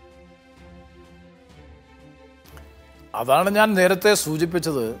 അതാണ് ഞാൻ നേരത്തെ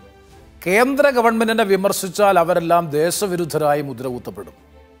സൂചിപ്പിച്ചത്. കേന്ദ്ര ഗവൺമെന്റിനെ വിമർശിച്ചാൽ അവരെല്ലാം ദേശവിരുദ്ധരായി മുദ്രകുത്തപ്പെടും.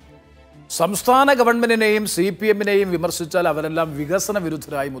 സംസ്ഥാന ഗവൺമെന്റിനെയും CPM-നെയും വിമർശിച്ചാൽ അവരെല്ലാം വികസന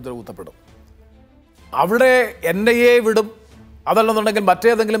വിരുദ്ധരായി മുദ്രകുത്തപ്പെടും. അവിടെ NIA വിടും, അതല്ലെന്നുണ്ടെങ്കിൽ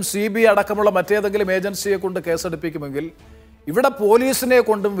മറ്റേതെങ്കിലും CBI അടക്കമുള്ള മറ്റേതെങ്കിലും ഏജൻസിയെ കൊണ്ട് കേസെടുപ്പിക്കുമെങ്കിൽ ഇവിടെ പോലീസിനെ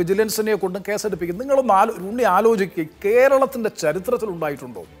കൊണ്ടും വിജിലൻസിനെ കൊണ്ടും കേസെടുപ്പിക്കും. നിങ്ങളൊന്ന് ആലോചിക്കുക, കേരളത്തിൻ്റെ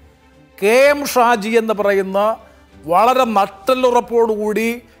ചരിത്രത്തിലുണ്ടായിട്ടുണ്ടോ? KM ഷാജി എന്ന് പറയുന്ന വളരെ നട്ടെല്ലുറപ്പോടുകൂടി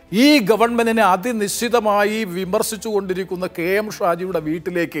ഈ ഗവൺമെന്റിനെ അതിനിശ്ചിതമായി വിമർശിച്ചു കൊണ്ടിരിക്കുന്ന KM ഷാജിയുടെ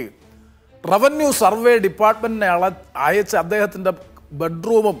വീട്ടിലേക്ക് റവന്യൂ സർവേ ഡിപ്പാർട്ട്മെന്റിനെ അയച്ച് അദ്ദേഹത്തിൻ്റെ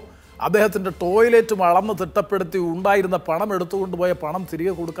ബെഡ്റൂമും അദ്ദേഹത്തിൻ്റെ ടോയ്ലറ്റും അളന്ന് തിട്ടപ്പെടുത്തി ഉണ്ടായിരുന്ന പണം എടുത്തുകൊണ്ടുപോയ പണം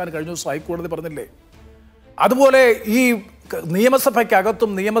തിരികെ കൊടുക്കാൻ കഴിഞ്ഞ ദിവസം ഹൈക്കോടതി പറഞ്ഞില്ലേ? അതുപോലെ ഈ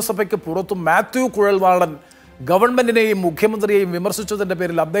നിയമസഭയ്ക്കകത്തും നിയമസഭയ്ക്ക് പുറത്തും മാത്യു കുഴൽനാടൻ ഗവൺമെന്റിനെയും മുഖ്യമന്ത്രിയെയും വിമർശിച്ചതിൻ്റെ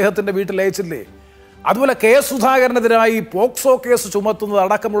പേരിൽ അദ്ദേഹത്തിൻ്റെ വീട്ടിൽ അയച്ചില്ലേ? അതുപോലെ K. സുധാകരനെതിരായി പോക്സോ കേസ് ചുമത്തുന്നത്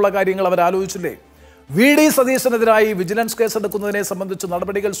അടക്കമുള്ള കാര്യങ്ങൾ അവർ ആലോചിച്ചില്ലേ? VD സതീശനെതിരായി വിജിലൻസ് കേസ് എടുക്കുന്നതിനെ സംബന്ധിച്ച്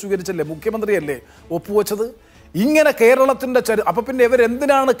നടപടികൾ സ്വീകരിച്ചില്ലേ? മുഖ്യമന്ത്രിയല്ലേ ഒപ്പുവെച്ചത്? ഇങ്ങനെ കേരളത്തിൻ്റെ അപ്പം പിന്നെ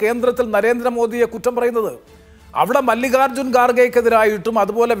ഇവരെന്തിനാണ് കേന്ദ്രത്തിൽ നരേന്ദ്രമോദിയെ കുറ്റം പറയുന്നത്? അവിടെ മല്ലികാർജുൻ ഖാർഗെക്കെതിരായിട്ടും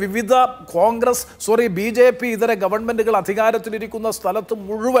അതുപോലെ വിവിധ BJP ഇതര ഗവൺമെന്റുകൾ അധികാരത്തിലിരിക്കുന്ന സ്ഥലത്ത്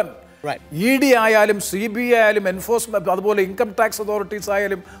മുഴുവൻ ED ആയാലും CBI ആയാലും എൻഫോഴ്സ്മെന്റ് അതുപോലെ ഇൻകം ടാക്സ് അതോറിറ്റീസ്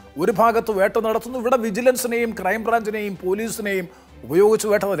ആയാലും ഒരു ഭാഗത്ത് വേട്ട നടത്തുന്നു. ഇവിടെ വിജിലൻസിനെയും ക്രൈംബ്രാഞ്ചിനെയും പോലീസിനെയും ഉപയോഗിച്ച്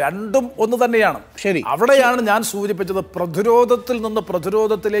വേട്ടത് രണ്ടും ഒന്ന് തന്നെയാണ്. അവിടെയാണ് ഞാൻ സൂചിപ്പിച്ചത്, പ്രതിരോധത്തിൽ നിന്ന്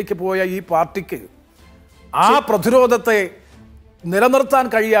പ്രതിരോധത്തിലേക്ക് പോയ ഈ പാർട്ടിക്ക് ആ പ്രതിരോധത്തെ നിലനിർത്താൻ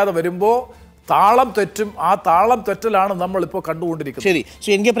കഴിയാതെ വരുമ്പോൾ താളം തെറ്റും. ആ താളം തെറ്റലാണ് നമ്മളിപ്പോൾ കണ്ടുകൊണ്ടിരിക്കുന്നത്. ശരി,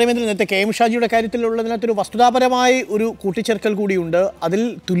 ശ്രീ NK പ്രേമേന്ദ്രൻ, നേരത്തെ KM ഷാജിയുടെ കാര്യത്തിലുള്ളതിനകത്തൊരു വസ്തുതാപരമായി ഒരു കൂട്ടിച്ചേർക്കൽ കൂടിയുണ്ട്. അതിൽ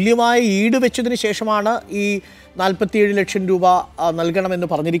തുല്യമായി ഈട് വെച്ചതിന് ശേഷമാണ് ഈ 47 ലക്ഷം രൂപ നൽകണമെന്ന്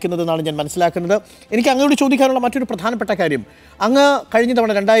പറഞ്ഞിരിക്കുന്നതെന്നാണ് ഞാൻ മനസ്സിലാക്കുന്നത്. എനിക്ക് അങ്ങോട്ട് ചോദിക്കാനുള്ള മറ്റൊരു പ്രധാനപ്പെട്ട കാര്യം, അങ്ങ് കഴിഞ്ഞ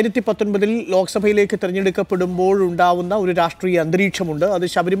തവണ 2019 ലോക്സഭയിലേക്ക് തിരഞ്ഞെടുക്കപ്പെടുമ്പോൾ ഉണ്ടാവുന്ന ഒരു രാഷ്ട്രീയ അന്തരീക്ഷമുണ്ട്. അത്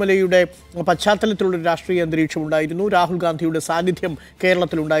ശബരിമലയുടെ പശ്ചാത്തലത്തിലുള്ളൊരു രാഷ്ട്രീയ അന്തരീക്ഷം ഉണ്ടായിരുന്നു. രാഹുൽ ഗാന്ധിയുടെ സാന്നിധ്യം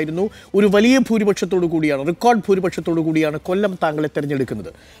കേരളത്തിലുണ്ടായിരുന്നു. ഒരു വലിയ ഭൂരിപക്ഷത്തോടു കൂടിയാണ്, റെക്കോർഡ് ഭൂരിപക്ഷത്തോടു കൂടിയാണ് കൊല്ലം താങ്കളെ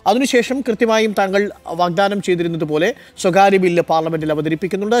തിരഞ്ഞെടുക്കുന്നത്. അതിനുശേഷം കൃത്യമായും താങ്കൾ വാഗ്ദാനം ചെയ്തിരുന്നത് പോലെ സ്വകാര്യ ബില്ല് പാർലമെന്റിൽ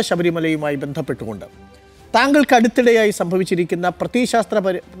അവതരിപ്പിക്കുന്നുണ്ട് ശബരിമലയുമായി ബന്ധപ്പെട്ടുകൊണ്ട്. താങ്കൾക്ക് അടുത്തിടെയായി സംഭവിച്ചിരിക്കുന്ന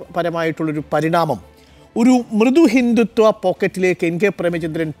പ്രത്യയശാസ്ത്രപരമായിട്ടുള്ളൊരു പരിണാമം ഒരു മൃദു ഹിന്ദുത്വ പോക്കറ്റിലേക്ക് NK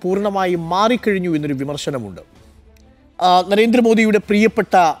പ്രേമചന്ദ്രൻ പൂർണ്ണമായും മാറിക്കഴിഞ്ഞു എന്നൊരു വിമർശനമുണ്ട്. നരേന്ദ്രമോദിയുടെ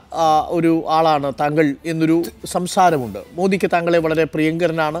പ്രിയപ്പെട്ട ഒരു ആളാണ് താങ്കൾ എന്നൊരു സംസാരമുണ്ട്. മോദിക്ക് താങ്കളെ വളരെ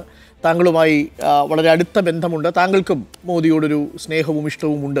പ്രിയങ്കരനാണ്, താങ്കളുമായി വളരെ അടുത്ത ബന്ധമുണ്ട്, താങ്കൾക്കും മോദിയോടൊരു സ്നേഹവും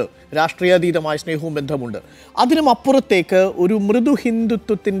ഇഷ്ടവുമുണ്ട്, രാഷ്ട്രീയാതീതമായ സ്നേഹവും ബന്ധമുണ്ട്. അതിനും അപ്പുറത്തേക്ക് ഒരു മൃദു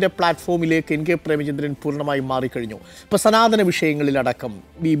ഹിന്ദുത്വത്തിൻ്റെ പ്ലാറ്റ്ഫോമിലേക്ക് NK പ്രേമചന്ദ്രൻ പൂർണ്ണമായും മാറിക്കഴിഞ്ഞു. ഇപ്പോൾ സനാതന വിഷയങ്ങളിലടക്കം,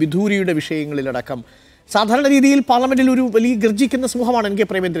 വിധൂരിയുടെ വിഷയങ്ങളിലടക്കം സാധാരണ രീതിയിൽ പാർലമെന്റിൽ ഒരു വലിയ ഗർജിക്കുന്ന സമൂഹമാണ് NK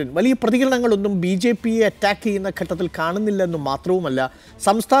പ്രേമേന്ദ്രൻ. വലിയ പ്രതികരണങ്ങളൊന്നും BJPയെ അറ്റാക്ക് ചെയ്യുന്ന ഘട്ടത്തിൽ കാണുന്നില്ലെന്ന് മാത്രവുമല്ല,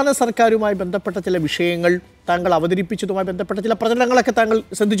 സംസ്ഥാന സർക്കാരുമായി ബന്ധപ്പെട്ട ചില വിഷയങ്ങൾ താങ്കൾ അവതരിപ്പിച്ചതുമായി ബന്ധപ്പെട്ട ചില പ്രചരണങ്ങളൊക്കെ താങ്കൾ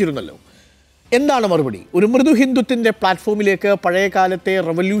ശ്രദ്ധിച്ചിരുന്നല്ലോ. എന്താണ് മറുപടി? ഒരു മൃദു ഹിന്ദുത്വത്തിൻ്റെ പ്ലാറ്റ്ഫോമിലേക്ക് പഴയ കാലത്തെ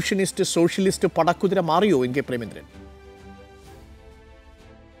റവല്യൂഷനിസ്റ്റ് സോഷ്യലിസ്റ്റ് പടക്കുതിര മാറിയോ NK പ്രേമേന്ദ്രൻ?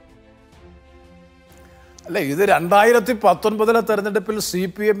 അല്ല, ഇത് 2019 തെരഞ്ഞെടുപ്പിൽ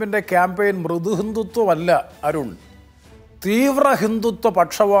CPM-ന്റെ ക്യാമ്പയിൻ മൃദു ഹിന്ദുത്വമല്ല അരുൺ, തീവ്ര ഹിന്ദുത്വ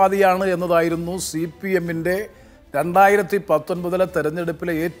പക്ഷപാതിയാണ് എന്നതായിരുന്നു CPM-ന്റെ 2019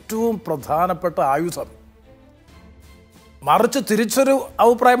 തെരഞ്ഞെടുപ്പിലെ ഏറ്റവും പ്രധാനപ്പെട്ട ആയുധം. മറിച്ച് തിരിച്ചൊരു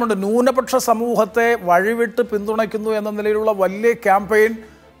അഭിപ്രായമുണ്ട്, ന്യൂനപക്ഷ സമൂഹത്തെ വഴിവിട്ട് പിന്തുണയ്ക്കുന്നു എന്ന നിലയിലുള്ള വലിയ ക്യാമ്പയിൻ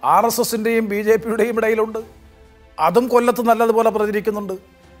RSSന്റെയും BJPയുടെയും ഇടയിലുണ്ട്. അതും കൊല്ലത്ത് നല്ലതുപോലെ പ്രചരിക്കുന്നുണ്ട്.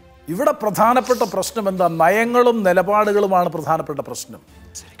 ഇവിടെ പ്രധാനപ്പെട്ട പ്രശ്നം എന്താ? നയങ്ങളും നിലപാടുകളുമാണ് പ്രധാനപ്പെട്ട പ്രശ്നം.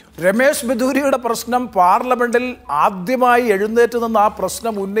 രമേശ് ബിധൂരിയുടെ പ്രശ്നം പാർലമെന്റിൽ ആദ്യമായി എഴുന്നേറ്റ് നിന്ന് ആ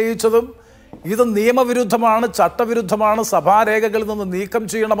പ്രശ്നം ഉന്നയിച്ചതും ഇത് നിയമവിരുദ്ധമാണ്, ചട്ടവിരുദ്ധമാണ്, സഭാരേഖകളിൽ നിന്ന് നീക്കം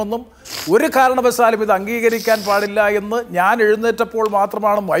ചെയ്യണമെന്നും ഒരു കാരണവശാലും ഇത് അംഗീകരിക്കാൻ പാടില്ല എന്ന് ഞാൻ എഴുന്നേറ്റപ്പോൾ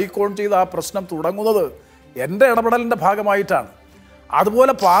മാത്രമാണ് മൈക്ക് ഓൺ ചെയ്ത് ആ പ്രശ്നം തുടങ്ങുന്നത്. എൻ്റെ ഇടപെടലിൻ്റെ ഭാഗമായിട്ടാണ്.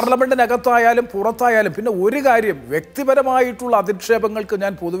 അതുപോലെ പാർലമെന്റിനകത്തായാലും പുറത്തായാലും പിന്നെ ഒരു കാര്യം, വ്യക്തിപരമായിട്ടുള്ള അധിക്ഷേപങ്ങൾക്ക്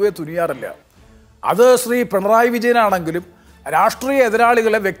ഞാൻ പൊതുവെ തുനിയാറില്ല. അത് ശ്രീ പിണറായി വിജയനാണെങ്കിലും രാഷ്ട്രീയ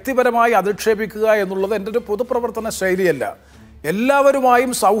എതിരാളികളെ വ്യക്തിപരമായി അധിക്ഷേപിക്കുക എന്നുള്ളത് എൻ്റെ ഒരു പൊതുപ്രവർത്തന ശൈലിയല്ല.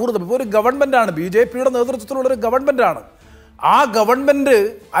 എല്ലാവരുമായും സൗഹൃദം. ഇപ്പോൾ ഒരു ഗവൺമെൻറ്റാണ്, BJPയുടെ നേതൃത്വത്തിലുള്ളൊരു ഗവൺമെൻറ്റാണ്. ആ ഗവൺമെൻറ്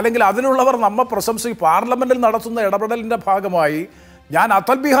അല്ലെങ്കിൽ അതിലുള്ളവർ നമ്മെ പ്രശംസിക്കും. പാർലമെൻറ്റിൽ നടത്തുന്ന ഇടപെടലിൻ്റെ ഭാഗമായി ഞാൻ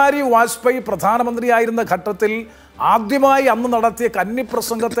അടൽ ബിഹാരി വാജ്പേയി പ്രധാനമന്ത്രിയായിരുന്ന ഘട്ടത്തിൽ ആദ്യമായി അന്ന് നടത്തിയ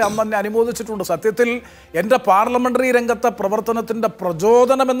കന്നിപ്രസംഗത്തെ അന്ന് തന്നെ അനുമോദിച്ചിട്ടുണ്ട്. സത്യത്തിൽ എൻ്റെ പാർലമെൻ്ററി രംഗത്തെ പ്രവർത്തനത്തിൻ്റെ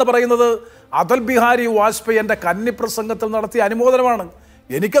പ്രചോദനം എന്ന് പറയുന്നത് അടൽ ബിഹാരി വാജ്പേയി എൻ്റെ കന്നിപ്രസംഗത്തിൽ നടത്തിയ അനുമോദനമാണ്.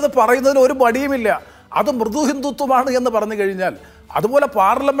 എനിക്കത് പറയുന്നതിന് ഒരു മടിയുമില്ല. അത് മൃദു ഹിന്ദുത്വമാണ് എന്ന് പറഞ്ഞു കഴിഞ്ഞാൽ. അതുപോലെ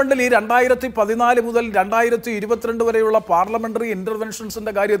പാർലമെൻറ്റിൽ ഈ 2014 മുതൽ 2022 വരെയുള്ള പാർലമെൻ്ററി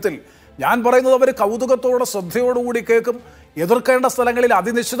ഇൻ്റർവെൻഷൻസിൻ്റെ കാര്യത്തിൽ ഞാൻ പറയുന്നത് അവർ കൗതുകത്തോടെ ശ്രദ്ധയോടുകൂടി കേൾക്കും. എതിർക്കേണ്ട സ്ഥലങ്ങളിൽ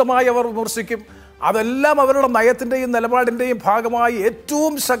അതിനിശ്ചിതമായി അവർ വിമർശിക്കും. അതെല്ലാം അവരുടെ നയത്തിൻ്റെയും നിലപാടിൻ്റെയും ഭാഗമായി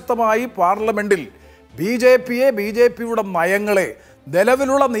ഏറ്റവും ശക്തമായി പാർലമെൻറ്റിൽ BJPയുടെ നയങ്ങളെ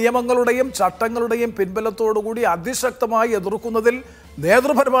നിലവിലുള്ള നിയമങ്ങളുടെയും ചട്ടങ്ങളുടെയും പിൻബലത്തോടുകൂടി അതിശക്തമായി എതിർക്കുന്നതിൽ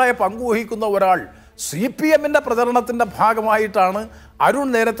നേതൃപരമായ പങ്കുവഹിക്കുന്ന ഒരാൾ CPMൻ്റെ പ്രചരണത്തിൻ്റെ ഭാഗമായിട്ടാണ് അരുൺ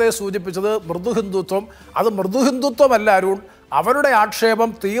നേരത്തെ സൂചിപ്പിച്ചത് മൃദുഹിന്ദുത്വം. അത് മൃദുഹിന്ദുത്വമല്ല അരുൺ, അവരുടെ ആക്ഷേപം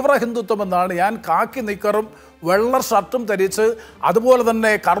തീവ്ര ഹിന്ദുത്വം എന്നാണ്. ഞാൻ കാക്കി നിക്കറും വെള്ള ഷർട്ടും ധരിച്ച് അതുപോലെ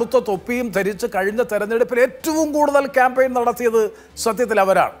തന്നെ കറുത്ത തൊപ്പിയും ധരിച്ച് കഴിഞ്ഞ തെരഞ്ഞെടുപ്പിൽ ഏറ്റവും കൂടുതൽ ക്യാമ്പയിൻ നടത്തിയത് സത്യത്തിൽ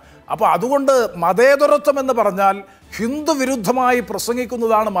അവരാണ്. അപ്പോൾ അതുകൊണ്ട് മതേതരത്വം എന്ന് പറഞ്ഞാൽ ഹിന്ദു വിരുദ്ധമായി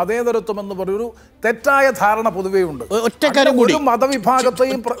പ്രസംഗിക്കുന്നതാണ് മതേതരത്വം എന്ന് പറയൊരു തെറ്റായ ധാരണ പൊതുവേ ഉണ്ട്.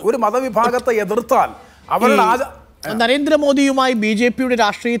 ഒരു മതവിഭാഗത്തെ എതിർത്താൽ അവരുടെ നരേന്ദ്രമോദിയുമായി BJPയുടെ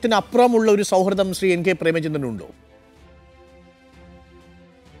രാഷ്ട്രീയത്തിന് അപ്പുറമുള്ള ഒരു സൗഹൃദം ശ്രീ NK പ്രേമചന്ദ്രനുണ്ടോ?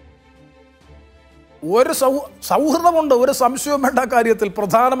 ഒരു സൗഹൃദമുണ്ട്, ഒരു സംശയവും വേണ്ട കാര്യത്തിൽ.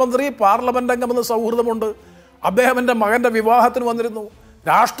 പ്രധാനമന്ത്രി പാർലമെന്റ് അംഗമെന്ന സൗഹൃദമുണ്ട്. അദ്ദേഹം എൻ്റെ മകൻ്റെ വിവാഹത്തിന് വന്നിരുന്നു,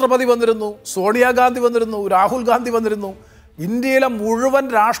 രാഷ്ട്രപതി വന്നിരുന്നു, സോണിയാഗാന്ധി വന്നിരുന്നു, രാഹുൽ ഗാന്ധി വന്നിരുന്നു. ഇന്ത്യയിലെ മുഴുവൻ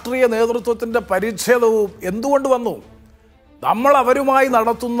രാഷ്ട്രീയ നേതൃത്വത്തിൻ്റെ പരിച്ഛേദവും എന്തുകൊണ്ട് വന്നു? നമ്മൾ അവരുമായി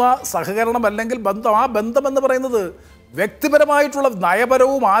നടത്തുന്ന സഹകരണം അല്ലെങ്കിൽ ബന്ധം. ആ ബന്ധമെന്ന് പറയുന്നത് വ്യക്തിപരമായിട്ടുള്ള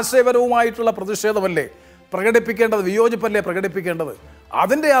നയപരവും ആശയപരവുമായിട്ടുള്ള പ്രതിഷേധമല്ലേ പ്രകടിപ്പിക്കേണ്ടത്, വിയോജിപ്പല്ലേ പ്രകടിപ്പിക്കേണ്ടത്?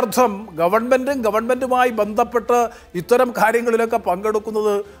 അതിൻ്റെ അർത്ഥം ഗവൺമെൻറ്റുമായി ബന്ധപ്പെട്ട് ഇത്തരം കാര്യങ്ങളിലൊക്കെ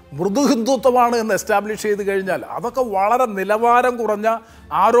പങ്കെടുക്കുന്നത് മൃദുഹിന്ദുത്വമാണ് എന്ന് എസ്റ്റാബ്ലിഷ് ചെയ്ത് കഴിഞ്ഞാൽ അതൊക്കെ വളരെ നിലവാരം കുറഞ്ഞ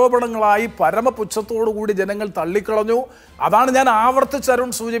ആരോപണങ്ങളായി പരമപുച്ഛത്തോടുകൂടി ജനങ്ങൾ തള്ളിക്കളഞ്ഞു. അതാണ് ഞാൻ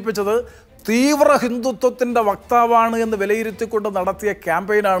ആവർത്തിച്ചരുൺ സൂചിപ്പിച്ചത്. തീവ്ര ഹിന്ദുത്വത്തിൻ്റെ വക്താവാണ് എന്ന് വിലയിരുത്തിക്കൊണ്ട് നടത്തിയ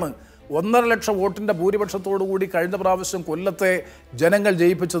ക്യാമ്പയിനാണ് 1.5 ലക്ഷം വോട്ടിൻ്റെ ഭൂരിപക്ഷത്തോടുകൂടി കഴിഞ്ഞ പ്രാവശ്യം കൊല്ലത്തെ ജനങ്ങൾ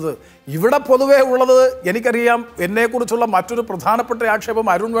ജയിപ്പിച്ചത്. ഇവിടെ പൊതുവേ ഉള്ളത് എനിക്കറിയാം. എന്നെക്കുറിച്ചുള്ള മറ്റൊരു പ്രധാനപ്പെട്ട ആക്ഷേപം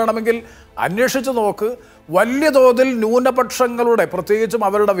അരുൺ വേണമെങ്കിൽ അന്വേഷിച്ച് നോക്ക്. വലിയ തോതിൽ ന്യൂനപക്ഷങ്ങളുടെ പ്രത്യേകിച്ചും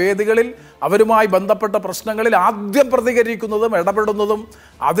അവരുടെ വേദികളിൽ അവരുമായി ബന്ധപ്പെട്ട പ്രശ്നങ്ങളിൽ ആദ്യം പ്രതികരിക്കുന്നതും ഇടപെടുന്നതും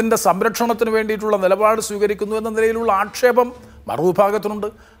അതിൻ്റെ സംരക്ഷണത്തിന് വേണ്ടിയിട്ടുള്ള നിലപാട് സ്വീകരിക്കുന്നു എന്ന നിലയിലുള്ള ആക്ഷേപം മറുവിഭാഗത്തിനുണ്ട്.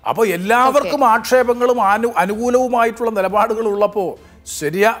 അപ്പോൾ എല്ലാവർക്കും ആക്ഷേപങ്ങളും അനുകൂലവുമായിട്ടുള്ള നിലപാടുകൾ ഉള്ളപ്പോൾ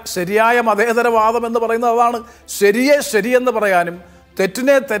ശരിയായ മതേതരവാദം എന്ന് പറയുന്നത് അതാണ്. ശരിയെ ശരിയെന്ന് പറയാനും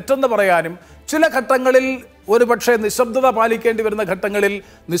തെറ്റിനെ തെറ്റെന്ന് പറയാനും ചില ഘട്ടങ്ങളിൽ ഒരു പക്ഷേ നിശബ്ദത പാലിക്കേണ്ടി വരുന്ന ഘട്ടങ്ങളിൽ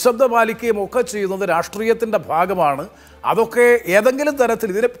നിശബ്ദത പാലിക്കുകയും ഒക്കെ ചെയ്യുന്നത് രാഷ്ട്രീയത്തിൻ്റെ ഭാഗമാണ്. അതൊക്കെ ഏതെങ്കിലും തരത്തിൽ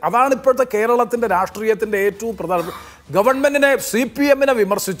അതാണ് ഇപ്പോഴത്തെ കേരളത്തിൻ്റെ രാഷ്ട്രീയത്തിൻ്റെ ഏറ്റവും പ്രധാന. ഗവൺമെൻറ്റിനെ CPMനെ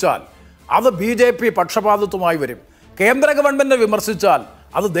വിമർശിച്ചാൽ അത് BJP പക്ഷപാതിത്വമായി വരും. കേന്ദ്ര ഗവൺമെൻറ്റിനെ വിമർശിച്ചാൽ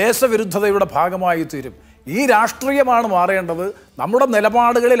അത് ദേശവിരുദ്ധതയുടെ ഭാഗമായി തീരും. ഈ രാഷ്ട്രീയമാണ് മാറേണ്ടത്. നമ്മുടെ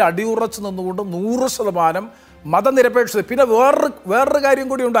നിലപാടുകളിൽ അടിയുറച്ച് നിന്നുകൊണ്ട് 100% മതനിരപേക്ഷത. പിന്നെ വേറൊരു കാര്യം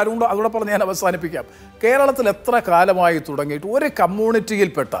കൂടിയുണ്ട് അരുണ്ട്, അതോടെ പറഞ്ഞ് ഞാൻ അവസാനിപ്പിക്കാം. കേരളത്തിൽ എത്ര കാലമായി തുടങ്ങിയിട്ട് ഒരു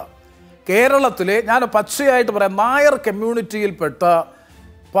കമ്മ്യൂണിറ്റിയിൽപ്പെട്ട കേരളത്തിലെ ഞാൻ പച്ചയായിട്ട് പറയാം നായർ കമ്മ്യൂണിറ്റിയിൽപ്പെട്ട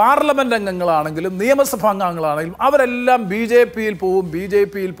പാർലമെൻറ്റ് അംഗങ്ങളാണെങ്കിലും നിയമസഭാ അംഗങ്ങളാണെങ്കിലും അവരെല്ലാം BJPയിൽ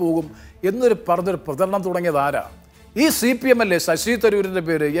പോകും എന്നൊരു പറഞ്ഞൊരു പ്രചരണം തുടങ്ങിയത് ആരാ? ഈ CPM അല്ലേ? ശശി തരൂരിൻ്റെ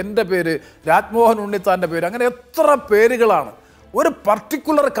പേര്, എൻ്റെ പേര്, രാജ്മോഹൻ ഉണ്ണിത്താൻ്റെ പേര്, അങ്ങനെ എത്ര പേരുകളാണ്. ഒരു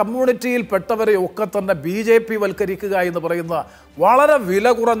പർട്ടിക്കുലർ കമ്മ്യൂണിറ്റിയിൽപ്പെട്ടവരെ ഒക്കെ തന്നെ BJP വൽക്കരിക്കുക എന്ന് പറയുന്ന വളരെ വില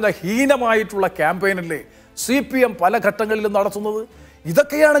കുറഞ്ഞ ഹീനമായിട്ടുള്ള ക്യാമ്പയിനല്ലേ CPM പല ഘട്ടങ്ങളിലും നടത്തുന്നത്.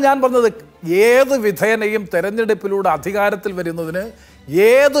 ഇതൊക്കെയാണ് ഞാൻ പറഞ്ഞത്. ഏത് വിധേനയും തെരഞ്ഞെടുപ്പിലൂടെ അധികാരത്തിൽ വരുന്നതിന്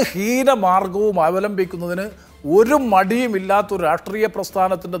ഏത് ഹീനമാർഗവും അവലംബിക്കുന്നതിന് ഒരു മടിയുമില്ലാത്തൊരു രാഷ്ട്രീയ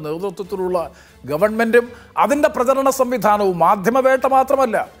പ്രസ്ഥാനത്തിൻ്റെ നേതൃത്വത്തിലുള്ള ഗവൺമെൻറ്റും അതിൻ്റെ പ്രചരണ സംവിധാനവും മാധ്യമവേട്ട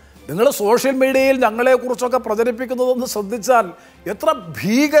മാത്രമല്ല. നിങ്ങൾ സോഷ്യൽ മീഡിയയിൽ ഞങ്ങളെക്കുറിച്ചൊക്കെ പ്രചരിപ്പിക്കുന്നതെന്ന് ശ്രദ്ധിച്ചാൽ എത്ര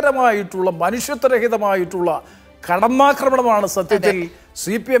ഭീകരമായിട്ടുള്ള മനുഷ്യത്വരഹിതമായിട്ടുള്ള കടന്നാക്രമണമാണ് സത്യത്തിൽ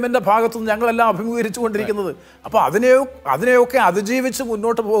CPMൻ്റെ ഭാഗത്തുനിന്ന് ഞങ്ങളെല്ലാം അഭിമുഖീകരിച്ചു കൊണ്ടിരിക്കുന്നത്. അപ്പോൾ അതിനെയൊക്കെ അതിജീവിച്ച്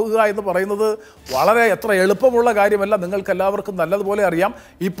മുന്നോട്ട് പോകുക എന്ന് പറയുന്നത് വളരെ എത്ര എളുപ്പമുള്ള കാര്യമല്ല. നിങ്ങൾക്ക് എല്ലാവർക്കും നല്ലതുപോലെ അറിയാം.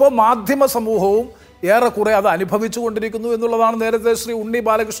 ഇപ്പോൾ മാധ്യമ സമൂഹവും ഏറെക്കുറെ അത് അനുഭവിച്ചു കൊണ്ടിരിക്കുന്നു എന്നുള്ളതാണ് നേരത്തെ ശ്രീ ഉണ്ണി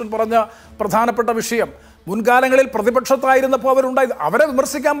ബാലകൃഷ്ണൻ പറഞ്ഞ പ്രധാനപ്പെട്ട വിഷയം. മുൻകാലങ്ങളിൽ പ്രതിപക്ഷത്തായിരുന്നപ്പോൾ അവരെ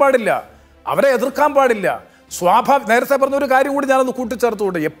വിമർശിക്കാൻ പാടില്ല, അവരെ എതിർക്കാൻ പാടില്ല. നേരത്തെ പറഞ്ഞൊരു കാര്യം കൂടി ഞാനത്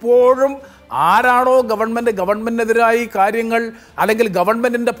കൂട്ടിച്ചേർത്തുകൊണ്ട്, എപ്പോഴും ആരാണോ ഗവൺമെന്റിനെതിരായി കാര്യങ്ങൾ അല്ലെങ്കിൽ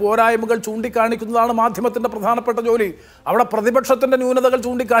ഗവൺമെന്റിന്റെ പോരായ്മകൾ ചൂണ്ടിക്കാണിക്കുന്നതാണ് മാധ്യമത്തിന്റെ പ്രധാനപ്പെട്ട ജോലി. അവിടെ പ്രതിപക്ഷത്തിന്റെ ന്യൂനതകൾ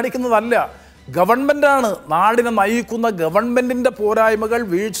ചൂണ്ടിക്കാണിക്കുന്നതല്ല. ഗവൺമെന്റാണ് നാടിനെ നയിക്കുന്ന ഗവൺമെന്റിന്റെ പോരായ്മകൾ,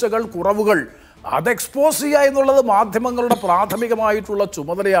 വീഴ്ചകൾ, കുറവുകൾ അത് എക്സ്പോസ് ചെയ്യുക എന്നുള്ളത് മാധ്യമങ്ങളുടെ പ്രാഥമികമായിട്ടുള്ള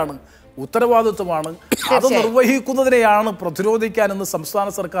ചുമതലയാണ്, ഉത്തരവാദിത്വമാണ്. അത് നിർവഹിക്കുന്നതിനെയാണ് പ്രതിരോധിക്കാൻ ഇന്ന് സംസ്ഥാന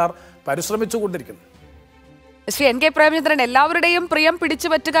സർക്കാർ പരിശ്രമിച്ചുകൊണ്ടിരിക്കുന്നത്. ശ്രീ എൻ കെ പ്രേമചന്ദ്രൻ, എല്ലാവരുടെയും പ്രിയം പിടിച്ചു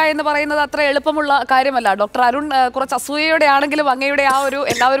പറ്റുക എന്ന് പറയുന്നത് അത്ര എളുപ്പമുള്ള കാര്യമല്ല. ഡോക്ടർ അരുൺ കുറച്ച് അസൂയയോടെ ആണെങ്കിലും അങ്ങയുടെ ആ ഒരു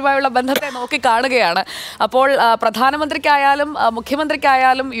എല്ലാവരുമായുള്ള ബന്ധത്തെ നോക്കി കാണുകയാണ്. അപ്പോൾ പ്രധാനമന്ത്രിക്കായാലും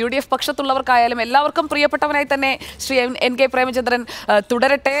മുഖ്യമന്ത്രിക്കായാലും UDF പക്ഷത്തുള്ളവർക്കായാലും എല്ലാവർക്കും പ്രിയപ്പെട്ടവനായി തന്നെ ശ്രീ എൻ കെ പ്രേമചന്ദ്രൻ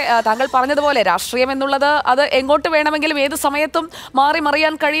തുടരട്ടെ. താങ്കൾ പറഞ്ഞതുപോലെ രാഷ്ട്രീയം എന്നുള്ളത് അത് എങ്ങോട്ട് വേണമെങ്കിലും ഏത് സമയത്തും മാറി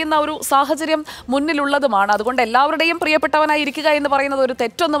മറിയാൻ കഴിയുന്ന ഒരു സാഹചര്യം മുന്നിലുള്ളതുമാണ്. അതുകൊണ്ട് എല്ലാവരുടെയും പ്രിയപ്പെട്ടവനായി ഇരിക്കുക എന്ന് പറയുന്നത് ഒരു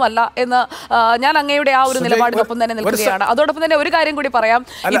തെറ്റൊന്നുമല്ല എന്ന് ഞാൻ അങ്ങയുടെ ആ ഒരു നിലപാട് ഒപ്പം തന്നെ നിൽക്കുകയാണ്. അതോടൊപ്പം തന്നെ ഒരു കാര്യം കൂടി പറയാം.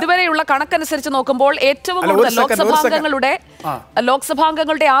 ഇതുവരെയുള്ള കണക്കനുസരിച്ച് നോക്കുമ്പോൾ ഏറ്റവും കൂടുതൽ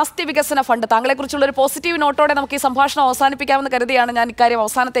ലോക്സഭാംഗങ്ങളുടെ ആസ്തി വികസന ഫണ്ട്, താങ്കളെ കുറിച്ചുള്ള ഒരു പോസിറ്റീവ് നോട്ടോടെ നമുക്ക് ഈ സംഭാഷണം അവസാനിപ്പിക്കാമെന്ന് കരുതിയാണ് ഞാൻ ഇക്കാര്യം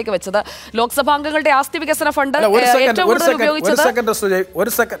അവസാനത്തേക്ക് വെച്ചത്. ലോക്സഭാംഗങ്ങളുടെ ആസ്തി വികസന ഫണ്ട് ഏറ്റവും കൂടുതൽ ഉപയോഗിച്ചത്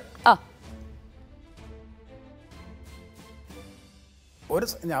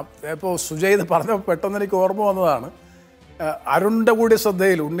ഇപ്പോൾ സുജയ് പറഞ്ഞ പെട്ടെന്ന് എനിക്ക് ഓർമ്മ വന്നതാണ്. അരുണിന്റെ കൂടി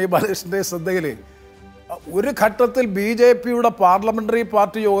ശ്രദ്ധയിൽ, ഉണ്ണി ബാലകൃഷ്ണന്റെ ശ്രദ്ധയിൽ ഒരു ഘട്ടത്തിൽ BJPയുടെ പാർലമെന്ററി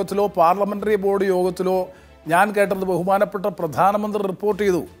പാർട്ടി യോഗത്തിലോ പാർലമെന്ററി ബോർഡ് യോഗത്തിലോ ഞാൻ കേട്ടത് ബഹുമാനപ്പെട്ട പ്രധാനമന്ത്രി റിപ്പോർട്ട്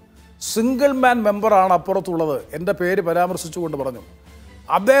ചെയ്തു, സിംഗിൾ മാൻ മെമ്പറാണ് അപ്പുറത്തുള്ളത്, എൻ്റെ പേര് പരാമർശിച്ചുകൊണ്ട് പറഞ്ഞു.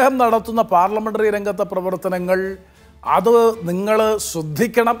 അദ്ദേഹം നടത്തുന്ന പാർലമെന്ററി രംഗത്തെ പ്രവർത്തനങ്ങൾ അത് നിങ്ങൾ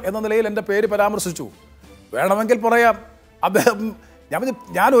ശ്രദ്ധിക്കണം എന്ന നിലയിൽ എൻ്റെ പേര് പരാമർശിച്ചു. വേണമെങ്കിൽ പറയാം, അദ്ദേഹം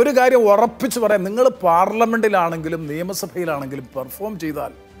ഞാൻ ഒരു കാര്യം ഉറപ്പിച്ച് പറയാം, നിങ്ങൾ പാർലമെന്റിലാണെങ്കിലും നിയമസഭയിലാണെങ്കിലും പെർഫോം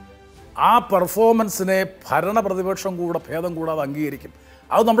ചെയ്താൽ ആ പെർഫോമൻസിനെ ഭരണ പ്രതിപക്ഷം കൂടെ ഭേദം കൂടാതെ അംഗീകരിക്കും.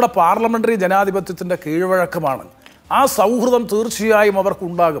 അത് നമ്മുടെ പാർലമെന്ററി ജനാധിപത്യത്തിൻ്റെ കീഴ്വഴക്കമാണ്. ആ സൗഹൃദം തീർച്ചയായും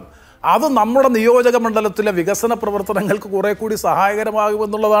അവർക്കുണ്ടാകും. അത് നമ്മുടെ നിയോജക മണ്ഡലത്തിലെ വികസന പ്രവർത്തനങ്ങൾക്ക് കുറെ കൂടി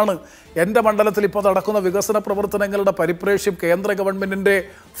സഹായകരമാകുമെന്നുള്ളതാണ്. എൻ്റെ മണ്ഡലത്തിൽ ഇപ്പോൾ നടക്കുന്ന വികസന പ്രവർത്തനങ്ങളുടെ പരിപ്രേക്ഷ്യം, കേന്ദ്ര ഗവൺമെന്റിന്റെ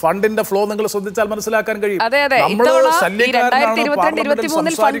ഫണ്ടിന്റെ ഫ്ലോ നിങ്ങൾ ശ്രദ്ധിച്ചാൽ മനസ്സിലാക്കാൻ കഴിയും.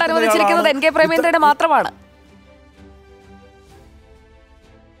 മാത്രമാണ്.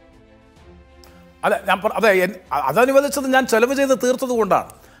 അതനുവദിച്ചത് ഞാൻ ചെലവ് ചെയ്ത് തീർത്തത് കൊണ്ടാണ്.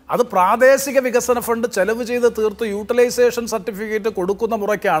 അത് പ്രാദേശിക വികസന ഫണ്ട് ചെലവ് ചെയ്ത് തീർത്ത് യൂട്ടിലൈസേഷൻ സർട്ടിഫിക്കറ്റ് കൊടുക്കുന്ന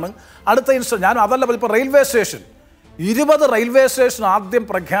മുറയ്ക്കാണ് അടുത്ത ഞാൻ അതല്ല, ഇപ്പോൾ റെയിൽവേ സ്റ്റേഷൻ 20 റെയിൽവേ സ്റ്റേഷൻ ആദ്യം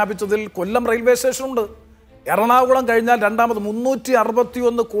പ്രഖ്യാപിച്ചതിൽ കൊല്ലം റെയിൽവേ സ്റ്റേഷനുണ്ട്. എറണാകുളം കഴിഞ്ഞാൽ രണ്ടാമത്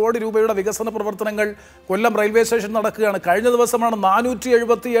 361 കോടി രൂപയുടെ വികസന പ്രവർത്തനങ്ങൾ കൊല്ലം റെയിൽവേ സ്റ്റേഷൻ നടക്കുകയാണ്. കഴിഞ്ഞ ദിവസമാണ്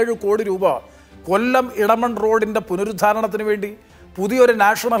 477 കോടി രൂപ കൊല്ലം ഇടമൺ റോഡിൻ്റെ പുനരുദ്ധാരണത്തിന് വേണ്ടി പുതിയൊരു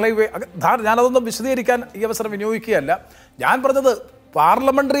നാഷണൽ ഹൈവേ. ഞാനതൊന്നും വിശദീകരിക്കാൻ ഈ അവസരം വിനിയോഗിക്കുകയല്ല. ഞാൻ പറഞ്ഞത്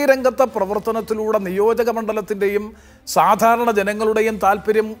പാർലമെന്ററി രംഗത്തെ പ്രവർത്തനത്തിലൂടെ നിയോജക മണ്ഡലത്തിൻ്റെയും സാധാരണ ജനങ്ങളുടെയും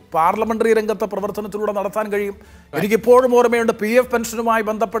താല്പര്യം പാർലമെന്ററി രംഗത്തെ പ്രവർത്തനത്തിലൂടെ നടത്താൻ കഴിയും. എനിക്കിപ്പോഴും ഓർമ്മയുണ്ട്, PF പെൻഷനുമായി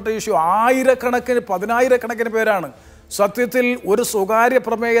ബന്ധപ്പെട്ട ഇഷ്യൂ ആയിരക്കണക്കിന് 10,000-കണക്കിന് പേരാണ് സത്യത്തിൽ ഒരു സ്വകാര്യ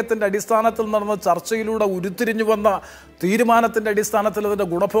പ്രമേയത്തിൻ്റെ അടിസ്ഥാനത്തിൽ നടന്ന ചർച്ചയിലൂടെ ഉരുത്തിരിഞ്ഞു വന്ന തീരുമാനത്തിൻ്റെ അടിസ്ഥാനത്തിൽ അതിൻ്റെ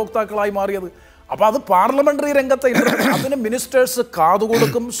ഗുണഭോക്താക്കളായി മാറിയത്. അപ്പോൾ അത് പാർലമെന്ററി രംഗത്തെ അതിന് മിനിസ്റ്റേഴ്സ്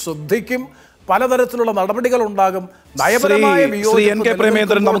കാതുകൊടുക്കും, ശ്രദ്ധിക്കും, പലതരത്തിലുള്ള നടപടികൾ ഉണ്ടാകും. നയപരമായ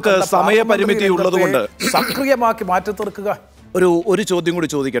പ്രേമേന്ദ്രൻ, നമുക്ക് സമയപരിമിതി ഉള്ളതുകൊണ്ട് സക്രിയമാക്കി മാറ്റി തീർക്കുക. ഒരു ചോദ്യം കൂടി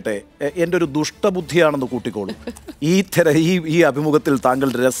ചോദിക്കട്ടെ, എൻ്റെ ഒരു ദുഷ്ടബുദ്ധിയാണെന്ന് കൂട്ടിക്കോളൂ. ഈ അഭിമുഖത്തിൽ താങ്കൾ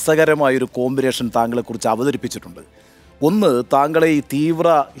രസകരമായൊരു കോമ്പിനേഷൻ താങ്കളെക്കുറിച്ച് അവതരിപ്പിച്ചിട്ടുണ്ട്. ഒന്ന്, താങ്കളെ ഈ തീവ്ര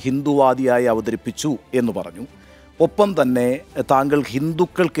ഹിന്ദുവാദിയായി അവതരിപ്പിച്ചു എന്ന് പറഞ്ഞു. ഒപ്പം തന്നെ താങ്കൾ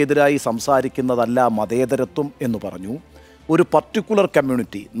ഹിന്ദുക്കൾക്കെതിരായി സംസാരിക്കുന്നതല്ല മതേതരത്വം എന്ന് പറഞ്ഞു. ഒരു പർട്ടിക്കുലർ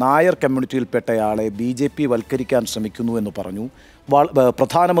കമ്മ്യൂണിറ്റി, നായർ കമ്മ്യൂണിറ്റിയിൽപ്പെട്ടയാളെ BJP വൽക്കരിക്കാൻ ശ്രമിക്കുന്നു എന്ന് പറഞ്ഞു.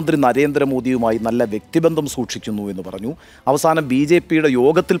 പ്രധാനമന്ത്രി നരേന്ദ്രമോദിയുമായി നല്ല വ്യക്തിബന്ധം സൂക്ഷിക്കുന്നു എന്ന് പറഞ്ഞു. അവസാനം BJPയുടെ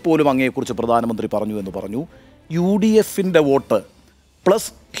യോഗത്തിൽ പോലും അങ്ങയെക്കുറിച്ച് പ്രധാനമന്ത്രി പറഞ്ഞു എന്ന് പറഞ്ഞു. UDFൻ്റെ വോട്ട്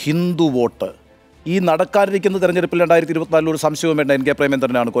പ്ലസ് ഹിന്ദു വോട്ട്, ഈ നടക്കാനിരിക്കുന്ന തെരഞ്ഞെടുപ്പിൽ 2024 ഒരു സംശയവും വേണ്ട, NK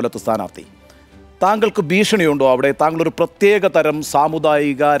പ്രേമേന്ദ്രനാണ് കൊല്ലത്ത് സ്ഥാനാർത്ഥി. താങ്കൾക്ക് ഭീഷണിയുണ്ടോ അവിടെ? താങ്കളൊരു പ്രത്യേക തരം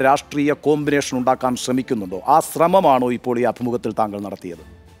സാമുദായിക രാഷ്ട്രീയ കോമ്പിനേഷൻ ഉണ്ടാക്കാൻ ശ്രമിക്കുന്നുണ്ടോ? ആ ശ്രമമാണോ ഇപ്പോൾ ഈ അഭിമുഖത്തിൽ താങ്കൾ നടത്തിയത്?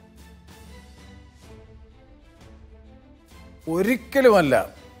 ഒരിക്കലുമല്ല,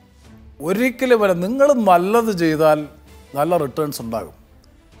 ഒരിക്കലുമല്ല. നിങ്ങൾ നല്ലത് ചെയ്താൽ നല്ല റിട്ടേൺസ് ഉണ്ടാകും.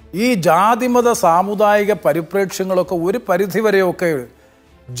 ഈ ജാതിമത സാമുദായിക പരിപ്രേക്ഷ്യങ്ങളൊക്കെ ഒരു പരിധിവരെയൊക്കെ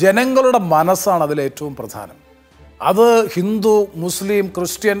ജനങ്ങളുടെ മനസ്സാണ് അതിലേറ്റവും പ്രധാനം. അത് ഹിന്ദു, മുസ്ലിം,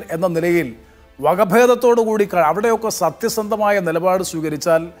 ക്രിസ്ത്യൻ എന്ന നിലയിൽ വകഭേദത്തോടു കൂടി അവിടെയൊക്കെ സത്യസന്ധമായ നിലപാട്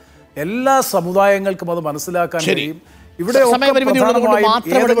സ്വീകരിച്ചാൽ എല്ലാ സമുദായങ്ങൾക്കും അത് മനസ്സിലാക്കാൻ കഴിയും. ഇവിടെ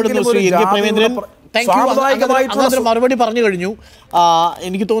സാമുദായികമായിട്ടുള്ള മറുപടി പറഞ്ഞു കഴിഞ്ഞു.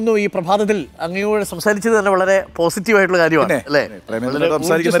 എനിക്ക് തോന്നുന്നു ഈ പ്രഭാതത്തിൽ അങ്ങയോട് സംസാരിച്ചത് തന്നെ വളരെ പോസിറ്റീവായിട്ടുള്ള കാര്യമാണ് അല്ലേ?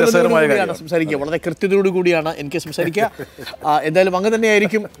 സംസാരിക്കുക വളരെ കൃത്യതയോടു കൂടിയാണ് എനിക്ക് സംസാരിക്കുക. എന്തായാലും അങ്ങ്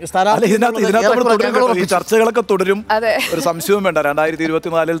തന്നെയായിരിക്കും ചർച്ചകളൊക്കെ തുടരും. ഒരു സംശയവും വേണ്ട.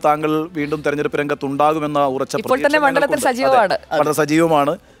 2024 താങ്കൾ വീണ്ടും തെരഞ്ഞെടുപ്പ് രംഗത്തുണ്ടാകുമെന്ന ഉറച്ച വളരെ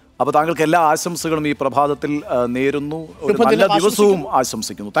സജീവമാണ്. അപ്പോൾ താങ്കൾക്ക് എല്ലാ ആശംസകളും ഈ പ്രഭാതത്തിൽ നേരുന്നു. ഒരു നല്ല ദിവസവും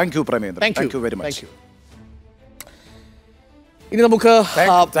ആശംസിക്കുന്നു. Thank you Premendran. Thank you very much. ഇനി നമുക്ക്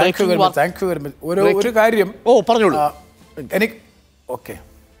ഒരു കാര്യം പറഞ്ഞോളൂ. എനിക്ക്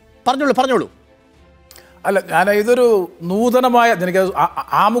പറഞ്ഞോളൂ. അല്ല, ഞാൻ ഇതൊരു നൂതനമായ, എനിക്ക്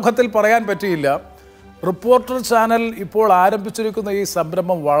ആമുഖത്തിൽ പറയാൻ പറ്റിയില്ല. റിപ്പോർട്ടർ ചാനൽ ഇപ്പോൾ ആരംഭിച്ചിരിക്കുന്ന ഈ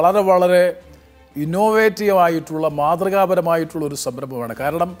സംരംഭം വളരെ വളരെ ഇന്നോവേറ്റീവ് ആയിട്ടുള്ള മാതൃകാപരമായിട്ടുള്ള ഒരു സംരംഭമാണ്.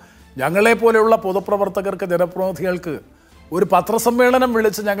 കാരണം ഞങ്ങളെപ്പോലെയുള്ള പൊതുപ്രവർത്തകർക്ക്, ജനപ്രതിനിധികൾക്ക് ഒരു പത്രസമ്മേളനം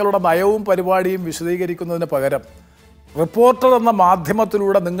വിളിച്ച് ഞങ്ങളുടെ നയവും പരിപാടിയും വിശദീകരിക്കുന്നതിന് പകരം റിപ്പോർട്ടർ എന്ന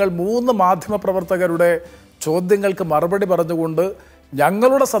മാധ്യമത്തിലൂടെ നിങ്ങൾ 3 മാധ്യമപ്രവർത്തകരുടെ ചോദ്യങ്ങൾക്ക് മറുപടി പറഞ്ഞുകൊണ്ട്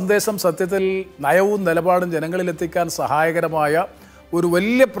ഞങ്ങളുടെ സന്ദേശം സത്യത്തിൽ നയവും നിലപാടും ജനങ്ങളിലെത്തിക്കാൻ സഹായകരമായ ഒരു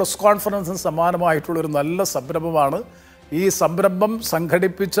വലിയ പ്രസ് കോൺഫറൻസിന് സമാനമായിട്ടുള്ള ഒരു നല്ല സംരംഭമാണ്. ഈ സംരംഭം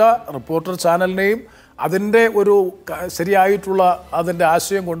സംഘടിപ്പിച്ച റിപ്പോർട്ടർ ചാനലിനെയും അതിൻ്റെ ഒരു ശരിയായിട്ടുള്ള അതിൻ്റെ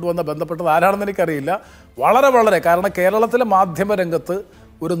ആശയം കൊണ്ടുവന്ന ബന്ധപ്പെട്ടത് ആരാണെന്ന് എനിക്കറിയില്ല. വളരെ കാരണം കേരളത്തിലെ മാധ്യമരംഗത്ത്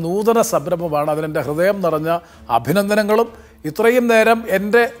ഒരു നൂതന സംരംഭമാണ്. അതിനെൻ്റെ ഹൃദയം നിറഞ്ഞ അഭിനന്ദനങ്ങളും. ഇത്രയും നേരം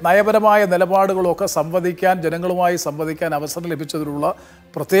എൻ്റെ നയപരമായ നിലപാടുകളൊക്കെ ജനങ്ങളുമായി സംവദിക്കാൻ അവസരം ലഭിച്ചതിനുള്ള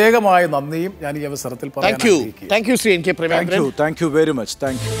പ്രത്യേകമായ നന്ദിയും ഞാൻ ഈ അവസരത്തിൽ പറയാൻ ആഗ്രഹിക്കുന്നു. Thank you Shri N K Premendran. Thank you very much.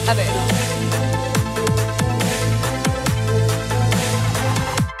 Thank you.